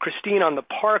then, Christine, on the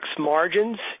parks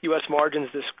margins, U.S. margins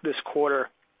this quarter,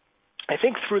 I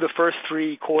think through the first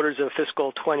 3 quarters of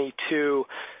fiscal 22,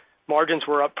 margins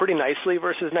were up pretty nicely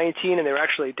versus 19, and they were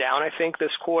actually down, I think,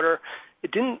 this quarter.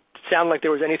 It didn't sound like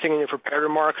there was anything in your prepared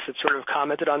remarks that sort of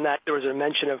commented on that. There was a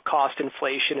mention of cost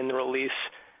inflation in the release.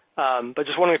 But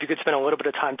just wondering if you could spend a little bit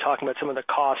of time talking about some of the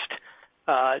cost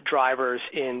drivers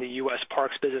in the U.S.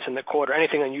 parks business in the quarter.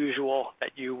 Anything unusual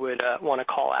that you would want to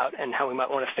call out and how we might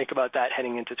want to think about that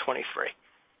heading into 23.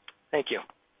 Thank you.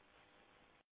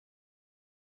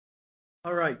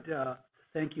 All right.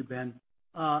 Thank you, Ben.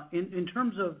 In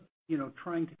terms of,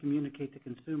 trying to communicate to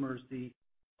consumers the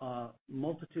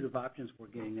multitude of options we're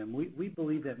getting them, we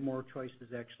believe that more choice is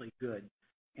actually good.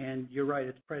 And you're right,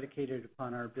 it's predicated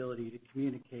upon our ability to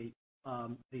communicate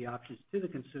the options to the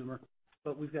consumer.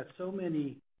 But we've got so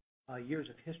many years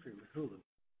of history with Hulu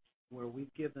where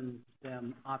we've given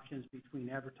them options between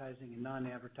advertising and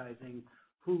non-advertising,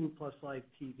 Hulu plus Live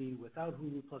TV, without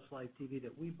Hulu plus Live TV,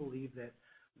 that we believe that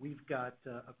we've got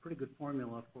a pretty good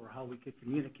formula for how we could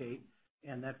communicate,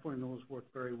 and that formula has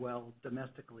worked very well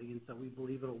domestically, and so we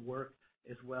believe it'll work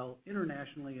as well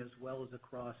internationally as well as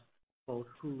across both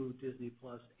Hulu, Disney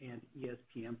Plus, and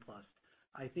ESPN Plus.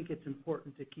 I think it's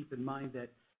important to keep in mind that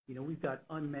we've got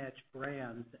unmatched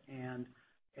brands, and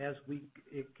as we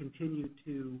continue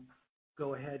to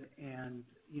go ahead and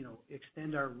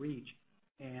extend our reach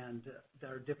and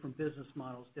our different business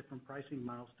models, different pricing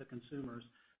models to consumers,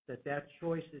 that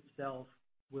choice itself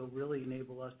will really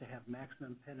enable us to have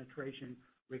maximum penetration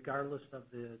regardless of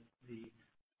the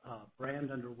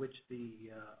brand under which the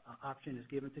option is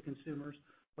given to consumers,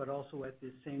 but also at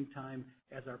the same time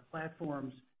as our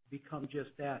platforms become just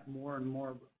that, more and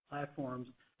more platforms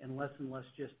and less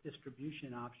just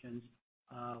distribution options.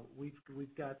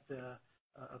 We've got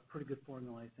a pretty good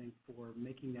formula, I think, for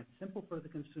making that simple for the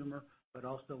consumer, but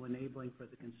also enabling for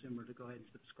the consumer to go ahead and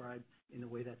subscribe in a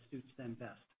way that suits them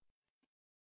best.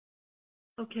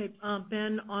 Okay,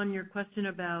 Ben, on your question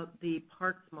about the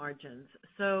parks margins.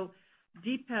 So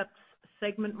DPEP's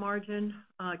segment margin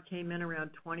came in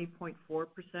around 20.4% for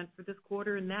this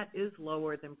quarter, and that is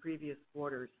lower than previous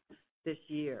quarters this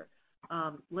year.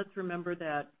 Let's remember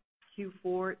that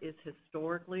Q4 is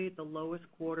historically the lowest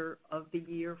quarter of the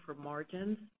year for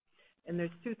margins, and there's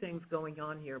two things going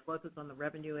on here, both is on the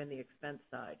revenue and the expense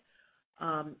side.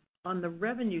 On the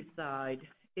revenue side,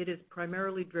 it is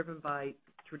primarily driven by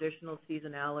traditional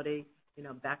seasonality,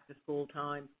 back to school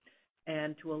time,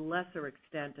 and to a lesser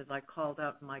extent, as I called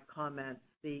out in my comments,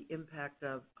 the impact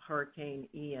of Hurricane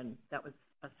Ian. That was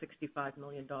a $65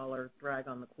 million drag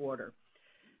on the quarter.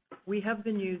 We have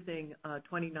been using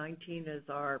 2019 as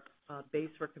our base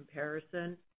for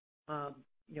comparison,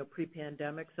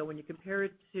 pre-pandemic. So when you compare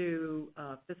it to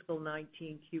fiscal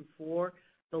 19 Q4,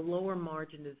 the lower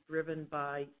margin is driven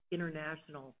by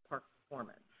international park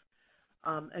performance.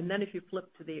 And then if you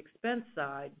flip to the expense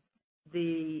side,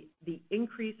 the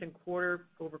increase in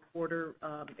quarter-over-quarter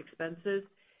expenses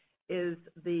is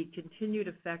the continued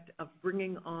effect of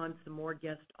bringing on some more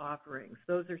guest offerings.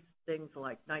 Those are things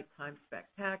like nighttime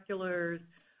spectaculars.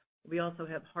 We also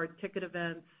have hard ticket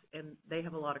events, and they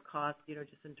have a lot of costs,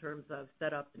 just in terms of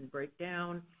setup and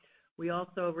breakdown. We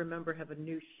also, remember, have a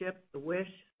new ship, the Wish,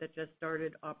 that just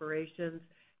started operations,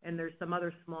 and there's some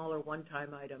other smaller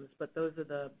one-time items, but those are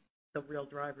the real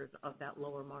drivers of that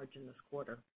lower margin this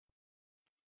quarter.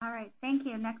 All right, thank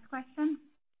you. Next question.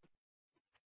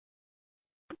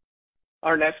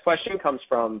 Our next question comes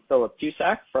from Philip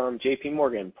Cusack from J.P.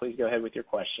 Morgan. Please go ahead with your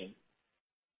question.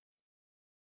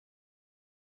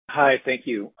 Hi, thank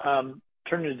you.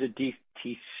 Turning to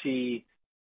DTC,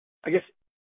 I guess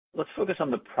let's focus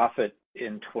on the profit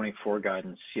in 24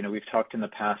 guidance. We've talked in the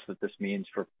past that this means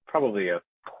for probably a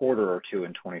quarter or two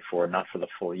in 24, not for the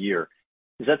full year.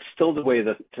 Is that still the way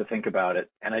to think about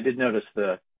it? And I did notice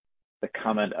the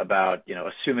comment about,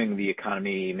 assuming the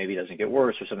economy maybe doesn't get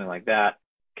worse or something like that.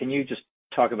 Can you just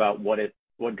talk about what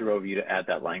drove you to add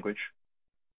that language?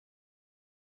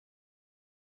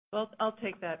 Well, I'll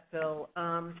take that, Phil.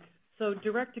 So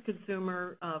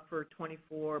direct-to-consumer for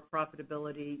 24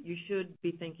 profitability, you should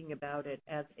be thinking about it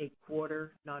as a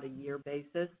quarter, not a year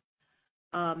basis.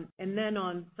 And then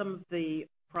on some of the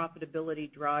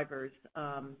profitability drivers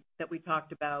that we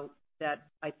talked about that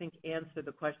I think answer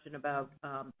the question about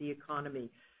the economy.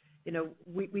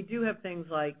 We do have things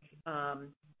like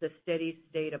the steady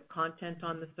state of content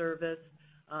on the service.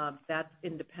 That's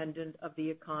independent of the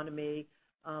economy.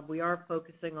 We are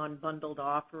focusing on bundled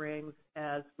offerings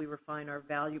as we refine our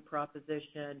value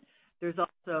proposition. There's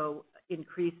also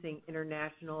increasing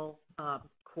international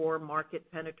core market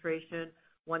penetration.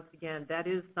 Once again, that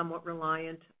is somewhat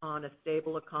reliant on a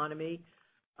stable economy.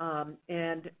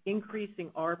 And increasing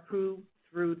ARPU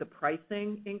through the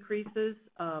pricing increases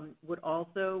would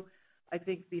also, I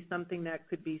think, be something that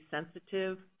could be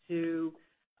sensitive to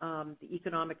the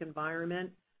economic environment.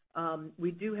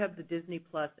 We do have the Disney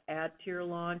Plus ad tier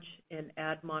launch and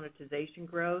ad monetization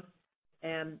growth,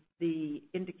 and the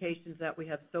indications that we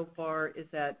have so far is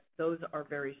that those are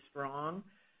very strong.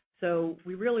 So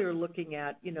we really are looking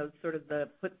at, sort of the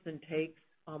puts and takes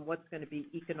on what's going to be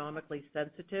economically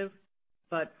sensitive.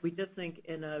 But we just think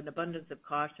in an abundance of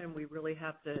caution, we really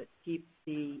have to keep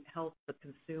the health of the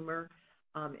consumer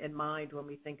in mind when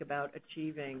we think about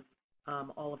achieving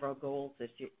all of our goals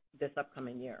this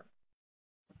upcoming year.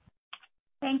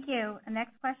 Thank you.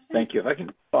 Next question. Thank you. If I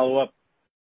can follow up.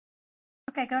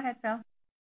 Okay, go ahead, Phil.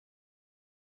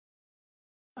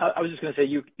 I was just going to say,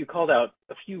 you called out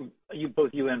both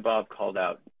you and Bob called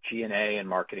out G&A and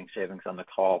marketing savings on the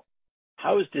call.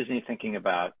 How is Disney thinking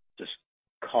about just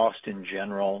cost in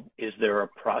general? Is there a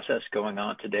process going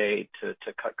on today to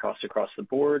cut costs across the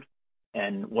board?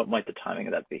 And what might the timing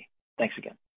of that be? Thanks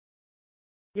again.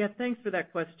 Yeah, thanks for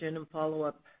that question and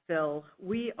follow-up, Phil.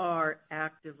 We are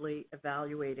actively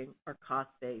evaluating our cost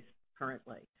base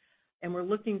currently, and we're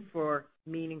looking for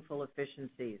meaningful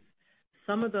efficiencies.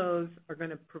 Some of those are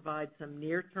going to provide some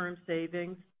near-term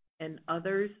savings, and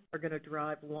others are going to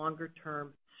drive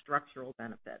longer-term structural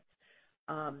benefits.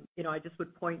 I just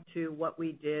would point to what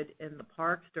we did in the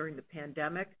parks during the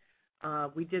pandemic.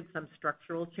 We did some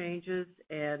structural changes,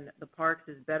 and the parks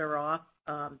is better off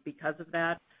because of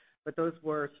that, but those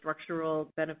were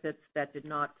structural benefits that did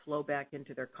not flow back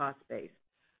into their cost base.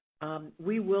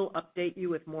 We will update you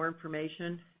with more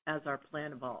information as our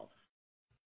plan evolves.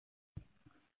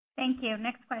 Thank you.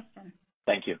 Next question.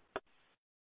 Thank you.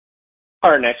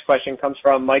 Our next question comes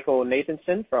from Michael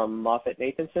Nathanson from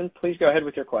MoffettNathanson. Please go ahead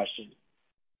with your question.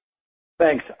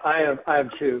 Thanks. I have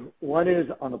two. One is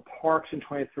on the parks in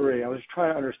 23. I was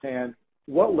trying to understand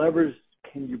what levers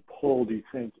can you pull, do you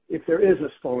think, if there is a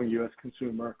slowing U.S.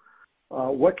 consumer?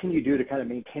 What can you do to kind of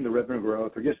maintain the revenue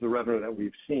growth or get to the revenue that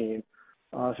we've seen?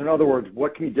 So in other words,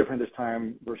 what can be different this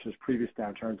time versus previous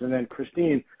downturns? And then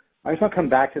Christine, I just want to come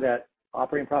back to that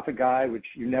operating profit guide, which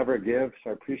you never give,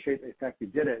 so I appreciate the fact you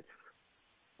did it.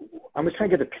 I'm just trying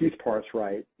to get the piece parts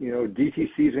right.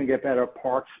 DTC is going to get better.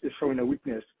 Parks is showing no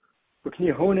weakness. But can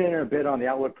you hone in a bit on the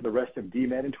outlook for the rest of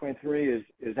DMED in 23?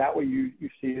 Is that what you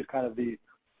see as kind of the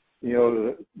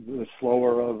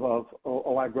slower of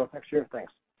OI growth next year?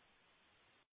 Thanks.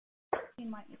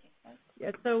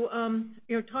 Yeah, so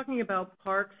talking about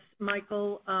parks,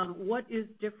 Michael, what is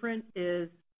different is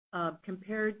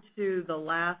compared to the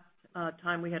last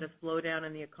time we had a slowdown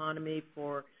in the economy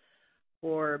for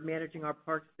managing our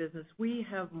parks business, we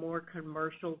have more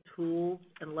commercial tools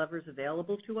and levers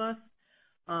available to us.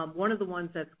 One of the ones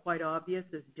that's quite obvious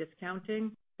is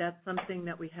discounting. That's something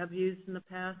that we have used in the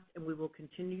past, and we will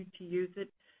continue to use it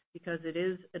because it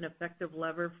is an effective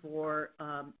lever for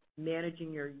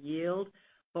managing your yield,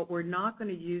 but we're not going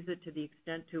to use it to the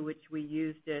extent to which we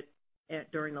used it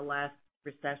during the last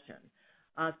recession.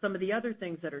 Some of the other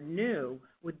things that are new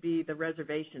would be the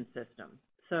reservation system.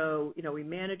 So, we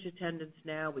manage attendance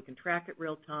now. We can track it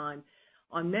real time.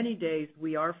 On many days,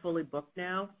 we are fully booked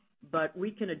now, but we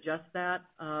can adjust that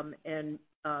and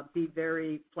be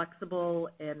very flexible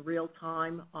and real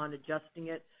time on adjusting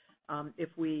it if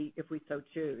we so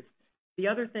choose. The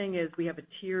other thing is we have a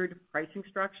tiered pricing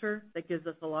structure that gives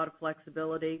us a lot of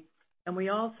flexibility, and we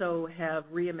also have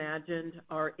reimagined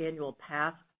our annual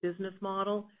pass business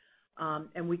model,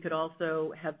 and we could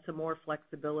also have some more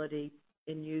flexibility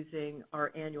in using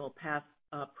our annual pass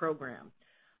program.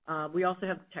 We also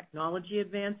have technology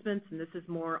advancements, and this is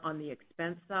more on the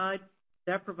expense side.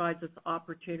 That provides us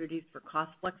opportunities for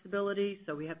cost flexibility.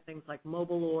 So we have things like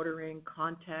mobile ordering,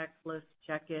 contactless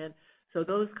check-in. So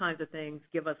those kinds of things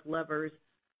give us levers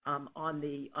on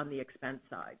the expense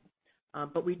side.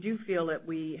 But we do feel that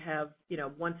we have,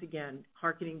 once again,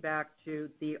 hearkening back to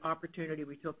the opportunity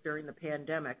we took during the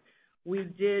pandemic, we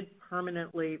did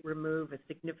permanently remove a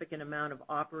significant amount of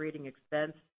operating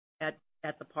expense at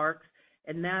the parks,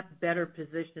 and that better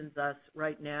positions us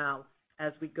right now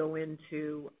as we go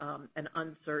into an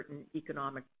uncertain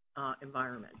economic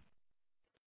environment.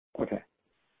 Okay.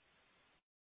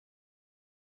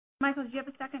 Michael, did you have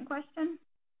a second question?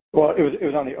 Well, it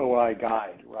was on the OI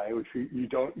guide, right, which you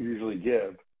don't usually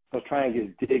give. I was trying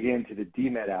to dig into the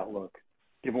DMED outlook,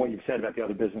 given what you've said about the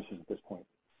other businesses at this point.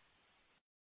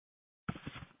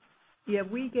 Yeah,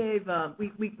 we gave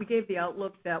the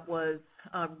outlook that was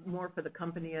more for the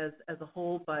company as a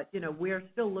whole, but we are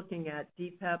still looking at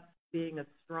DPEP being a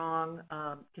strong,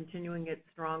 continuing its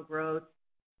strong growth.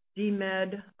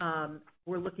 DMED,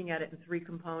 we're looking at it in three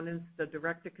components. The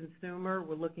direct-to-consumer,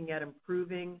 we're looking at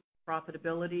improving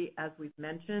profitability, as we've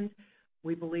mentioned.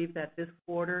 We believe that this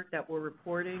quarter that we're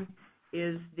reporting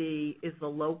is the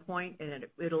low point, and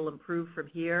it'll improve from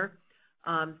here.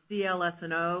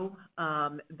 CLS&O,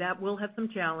 that will have some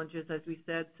challenges, as we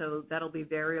said, so that'll be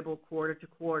variable quarter to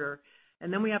quarter.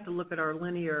 And then we have to look at our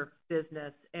linear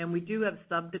business, and we do have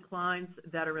sub-declines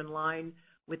that are in line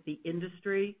with the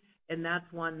industry, and that's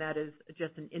one that is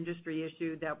just an industry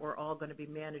issue that we're all going to be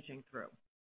managing through.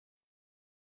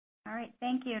 All right,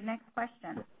 thank you. Next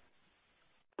question.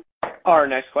 Our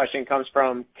next question comes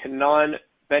from Kannan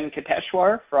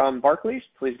Venkateshwar from Barclays.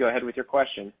 Please go ahead with your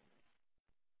question.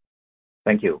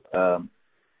 Thank you.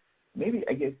 Maybe,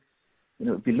 I guess,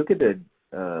 if you look at the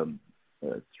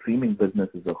streaming business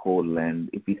as a whole, and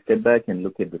if we step back and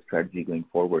look at the strategy going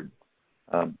forward,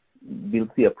 we'll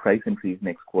see a price increase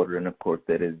next quarter, and of course,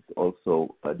 there is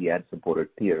also the ad-supported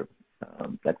tier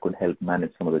that could help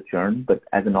manage some of the churn. But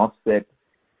as an offset,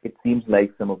 it seems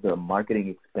like some of the marketing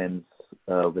expense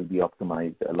will be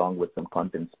optimized along with some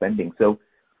content spending. So,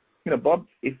 Bob,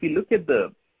 if we look at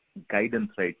the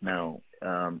guidance right now,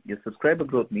 your subscriber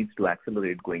growth needs to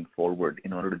accelerate going forward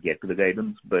in order to get to the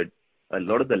guidance, but a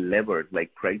lot of the levers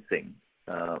like pricing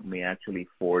may actually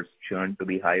force churn to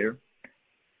be higher,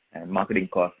 and marketing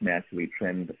costs may actually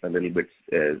trend a little bit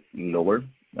lower.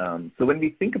 So when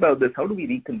we think about this, how do we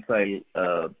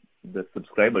reconcile the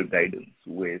subscriber guidance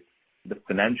with the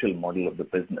financial model of the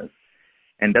business?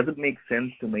 And does it make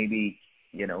sense to maybe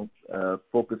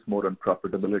focus more on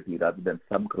profitability rather than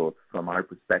sub growth from our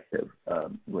perspective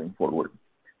going forward?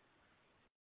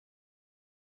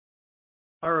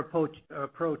 Our approach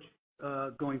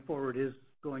going forward is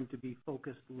going to be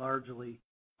focused largely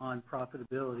on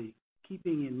profitability,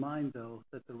 keeping in mind, though,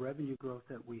 that the revenue growth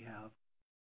that we have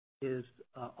is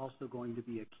also going to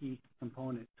be a key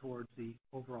component towards the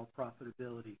overall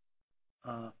profitability.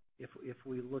 If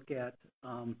we look at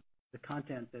the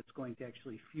content that's going to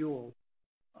actually fuel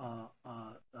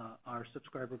our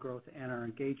subscriber growth and our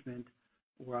engagement,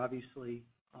 we're obviously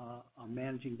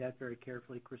managing that very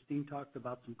carefully. Christine talked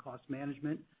about some cost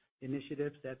management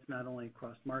initiatives. That's not only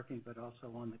across marketing, but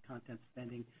also on the content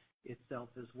spending itself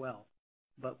as well.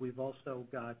 But we've also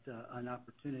got an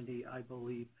opportunity, I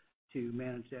believe, to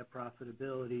manage that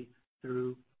profitability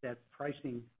through that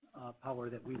pricing power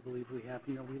that we believe we have.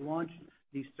 We launched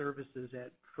these services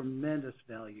at tremendous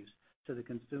values to the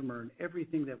consumer, and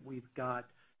everything that we've got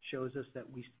shows us that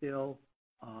we still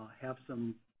have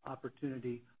some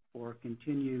opportunity for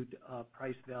continued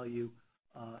price value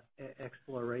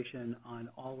exploration on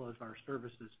all of our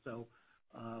services. So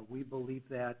we believe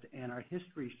that, and our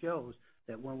history shows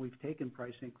that when we've taken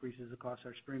price increases across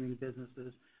our streaming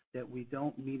businesses, that we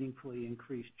don't meaningfully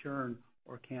increase churn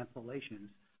or cancellations.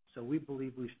 So we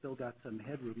believe we've still got some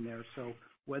headroom there. So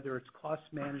whether it's cost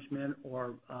management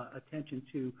or attention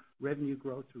to revenue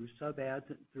growth through sub-ads,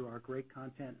 through our great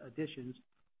content additions,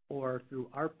 or through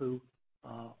ARPU,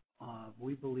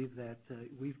 we believe that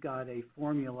we've got a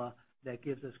formula that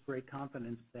gives us great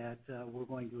confidence that we're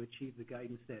going to achieve the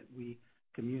guidance that we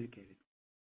communicated.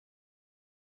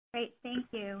 Great, thank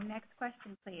you. Next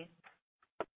question, please.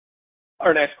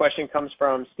 Our next question comes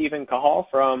from Steven Cahall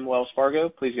from Wells Fargo.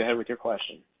 Please go ahead with your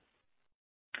question.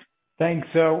 Thanks.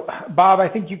 So, Bob, I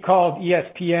think you called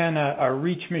ESPN a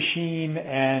reach machine,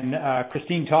 and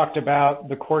Christine talked about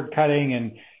the cord cutting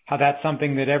and how that's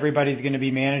something that everybody's going to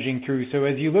be managing through. So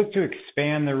as you look to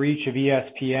expand the reach of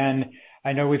ESPN,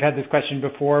 I know we've had this question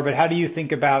before, but how do you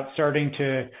think about starting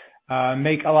to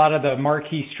make a lot of the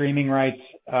marquee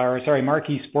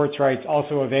sports rights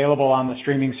also available on the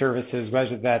streaming services,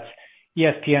 whether that's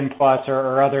ESPN Plus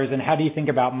or others, and how do you think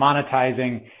about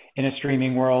monetizing in a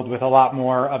streaming world with a lot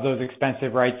more of those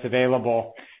expensive rights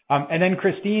available? And then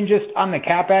Christine, just on the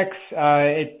CapEx,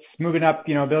 it's moving up,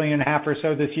 $1.5 billion or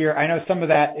so this year. I know some of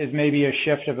that is maybe a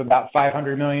shift of about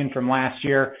 $500 million from last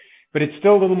year, but it's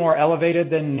still a little more elevated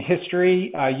than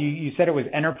history. You said it was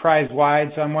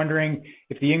enterprise-wide, so I'm wondering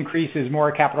if the increase is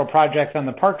more capital projects on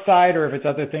the park side or if it's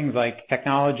other things like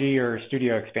technology or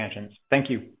studio expansions. Thank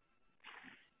you.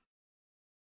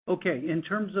 Okay, in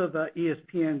terms of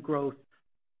ESPN growth,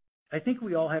 I think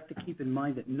we all have to keep in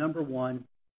mind that, number one,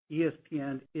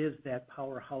 ESPN is that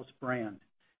powerhouse brand.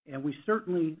 And we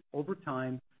certainly, over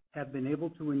time, have been able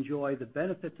to enjoy the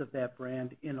benefits of that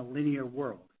brand in a linear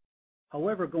world.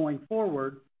 However, going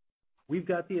forward, we've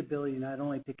got the ability not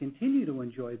only to continue to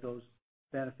enjoy those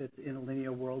benefits in a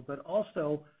linear world, but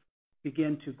also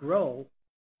begin to grow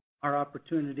our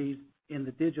opportunities in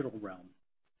the digital realm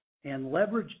and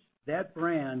leverage that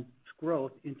brand's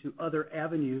growth into other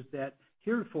avenues that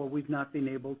heretofore we've not been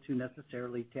able to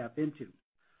necessarily tap into.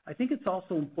 I think it's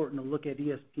also important to look at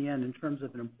ESPN in terms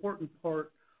of an important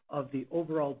part of the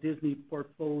overall Disney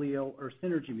portfolio or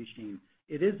synergy machine.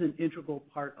 It is an integral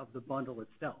part of the bundle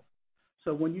itself.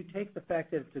 So when you take the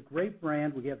fact that it's a great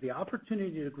brand, we have the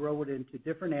opportunity to grow it into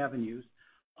different avenues,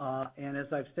 and as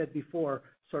I've said before,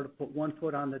 sort of put one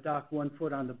foot on the dock, one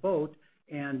foot on the boat,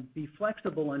 and be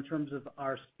flexible in terms of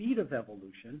our speed of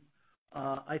evolution.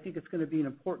 I think it's going to be an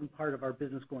important part of our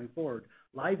business going forward.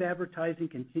 Live advertising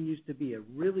continues to be a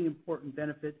really important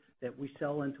benefit that we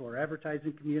sell into our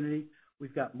advertising community.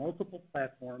 We've got multiple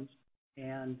platforms,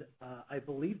 and I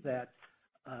believe that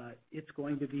it's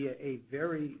going to be a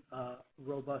very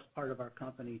robust part of our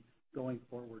company going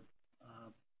forward,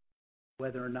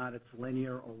 whether or not it's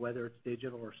linear or whether it's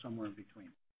digital or somewhere in between.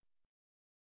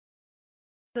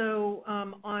 So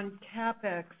on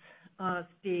CapEx,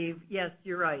 Steve, yes,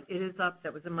 you're right. It is up.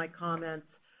 That was in my comments.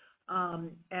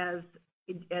 For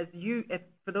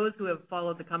those who have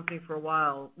followed the company for a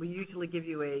while, we usually give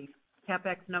you a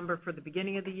CapEx number for the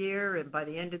beginning of the year, and by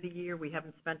the end of the year, we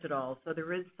haven't spent it all. So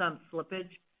there is some slippage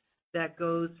that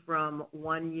goes from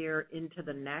one year into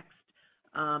the next.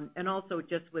 And also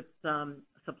just with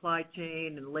supply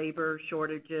chain and labor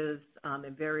shortages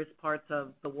in various parts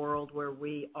of the world where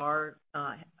we are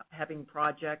having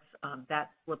projects, that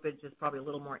slippage is probably a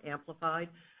little more amplified.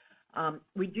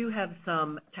 We do have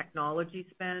some technology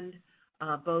spend,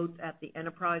 both at the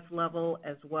enterprise level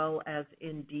as well as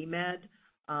in DMED.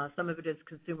 Some of it is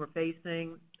consumer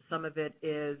facing. Some of it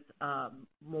is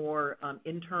more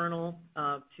internal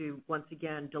to, once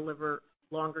again, deliver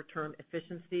longer term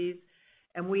efficiencies.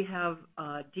 And we have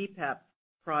DPEP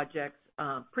projects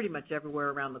pretty much everywhere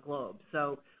around the globe.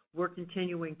 So we're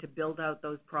continuing to build out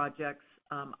those projects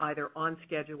either on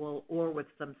schedule or with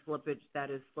some slippage that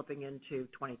is slipping into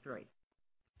 23.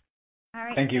 All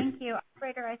right. Thank you. Thank you.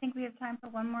 Operator, I think we have time for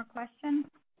one more question.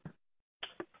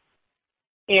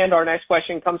 And our next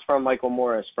question comes from Michael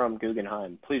Morris from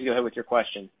Guggenheim. Please go ahead with your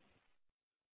question.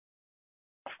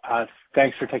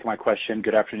 Thanks for taking my question.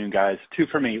 Good afternoon, guys. Two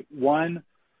for me. One,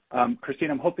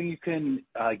 Christine, I'm hoping you can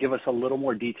give us a little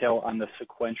more detail on the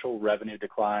sequential revenue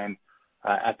decline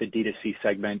at the D2C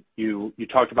segment. You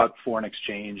talked about foreign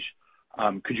exchange.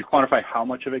 Could you quantify how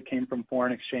much of it came from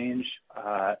foreign exchange?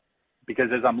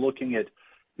 Because as I'm looking at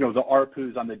the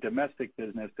ARPUs on the domestic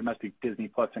business, domestic Disney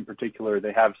Plus in particular,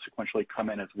 they have sequentially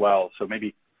come in as well. So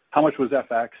maybe how much was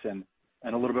FX and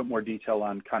a little bit more detail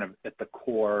on kind of at the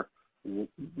core,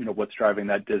 what's driving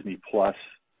that Disney Plus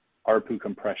ARPU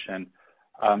compression.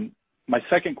 My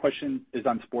second question is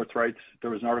on sports rights. There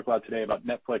was an article out today about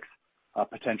Netflix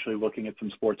potentially looking at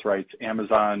some sports rights.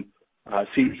 Amazon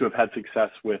seems to have had success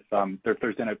with their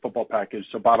Thursday Night Football package.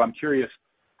 So, Bob, I'm curious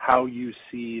how you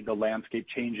see the landscape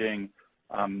changing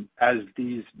as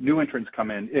these new entrants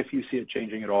come in, if you see it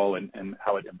changing at all, and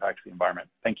how it impacts the environment.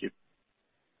 Thank you.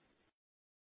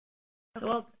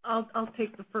 So I'll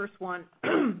take the first one,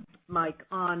 Mike,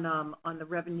 on the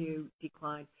revenue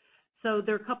decline. So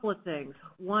there are a couple of things.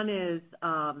 One is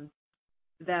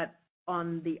that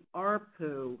on the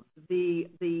ARPU,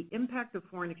 the impact of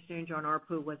foreign exchange on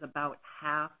ARPU was about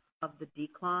half of the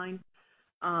decline.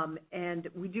 And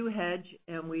we do hedge,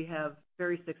 and we have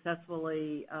very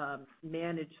successfully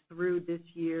managed through this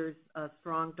year's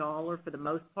strong dollar for the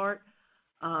most part.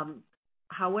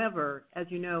 However, as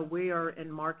you know, we are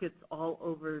in markets all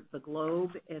over the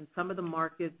globe, and some of the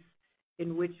markets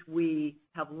in which we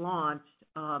have launched,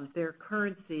 their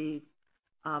currencies,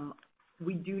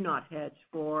 we do not hedge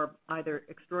for either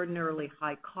extraordinarily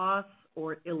high costs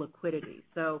or illiquidity.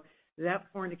 So that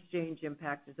foreign exchange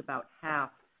impact is about half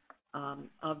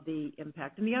of the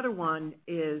impact. And the other one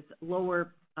is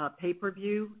lower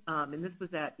pay-per-view, and this was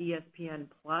at ESPN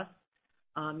Plus.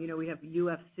 We have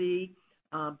UFC,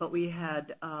 but we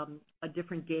had a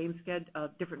different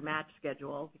different match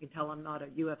schedule. You can tell I'm not a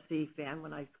UFC fan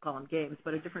when I call them games,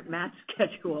 but a different match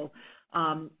schedule,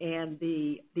 and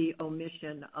the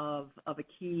omission of a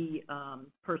key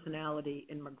personality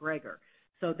in McGregor.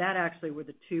 So that actually were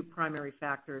the two primary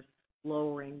factors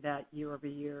lowering that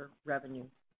year-over-year revenue.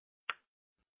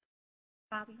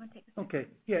 Bob, you want to take this? Okay.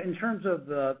 Yeah, in terms of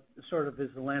the sort of is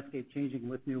the landscape changing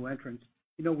with new entrants,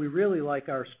 we really like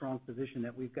our strong position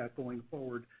that we've got going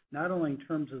forward, not only in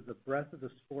terms of the breadth of the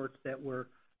sports that we're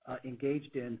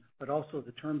engaged in, but also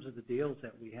the terms of the deals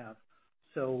that we have.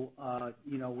 So,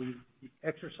 we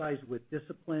exercise with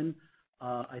discipline,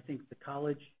 I think the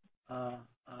college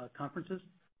conferences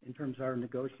in terms of our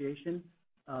negotiation,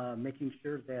 making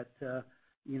sure that,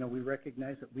 we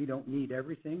recognize that we don't need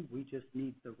everything. We just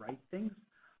need the right things.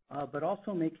 But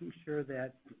also making sure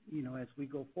that, as we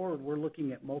go forward, we're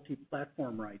looking at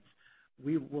multi-platform rights.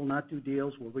 We will not do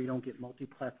deals where we don't get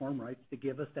multi-platform rights to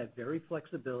give us that very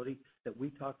flexibility that we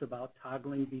talked about,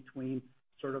 toggling between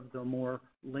sort of the more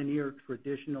linear,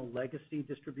 traditional legacy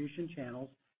distribution channels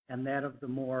and that of the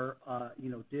more,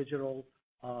 digital,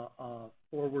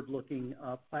 forward-looking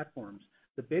platforms.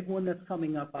 The big one that's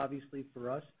coming up, obviously, for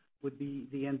us would be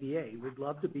the NBA. We'd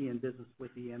love to be in business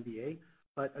with the NBA,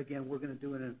 but again, we're going to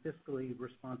do it in a fiscally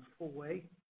responsible way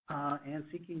and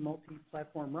seeking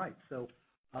multi-platform rights. So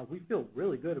we feel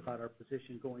really good about our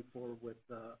position going forward with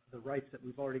the rights that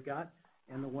we've already got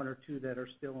and the one or two that are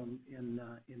still in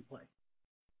play.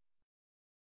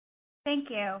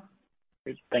 Thank you.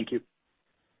 Great. Thank you.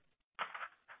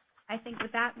 I think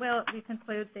with that, we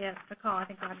conclude the call. I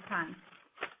think we're out of time.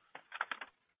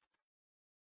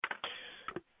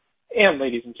 And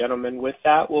ladies and gentlemen, with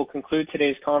that, we'll conclude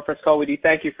today's conference call. We do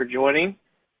thank you for joining.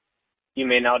 You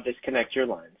may now disconnect your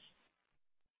lines.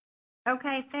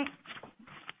 Okay, thanks.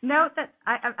 Note that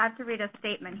I have to read a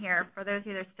statement here for those of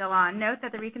you that are still on. Note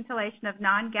that the reconciliation of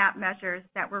non-GAAP measures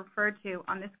that were referred to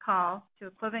on this call to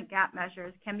equivalent GAAP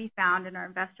measures can be found in our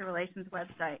investor relations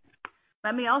website.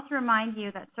 Let me also remind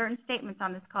you that certain statements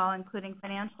on this call, including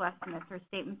financial estimates or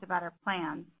statements about our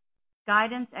plans,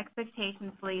 guidance,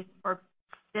 expectations, beliefs, or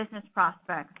business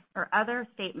prospects, or other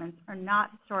statements are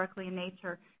not historically in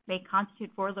nature, may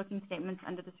constitute forward-looking statements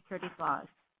under the securities laws.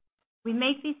 We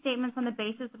make these statements on the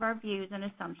basis of our views and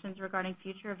assumptions regarding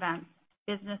future events,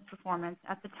 business performance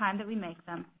at the time that we make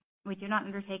them. We do not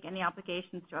undertake any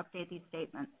obligations to update these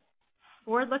statements.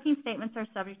 Forward-looking statements are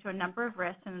subject to a number of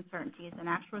risks and uncertainties, and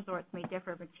actual results may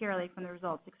differ materially from the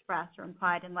results expressed or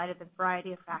implied in light of the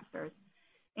variety of factors,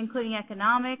 including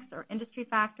economics or industry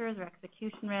factors or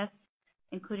execution risks,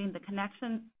 including the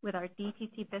connection with our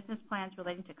DTC business plans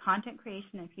relating to content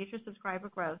creation and future subscriber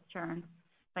growth, churn,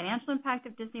 financial impact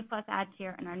of Disney Plus ad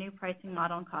tier, and our new pricing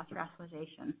model and cost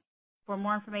rationalization. For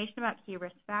more information about key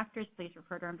risk factors, please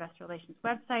refer to our investor relations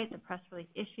website, the press release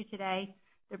issued today,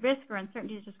 the risks or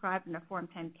uncertainties described in our Form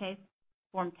 10-K,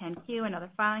 Form 10-Q, and other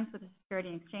filings with the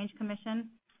Securities and Exchange Commission.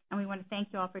 And we want to thank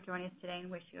you all for joining us today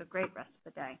and wish you a great rest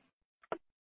of the day.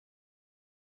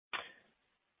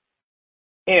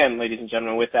 And ladies and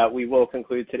gentlemen, with that, we will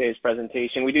conclude today's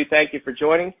presentation. We do thank you for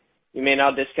joining. You may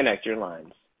now disconnect your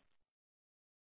lines.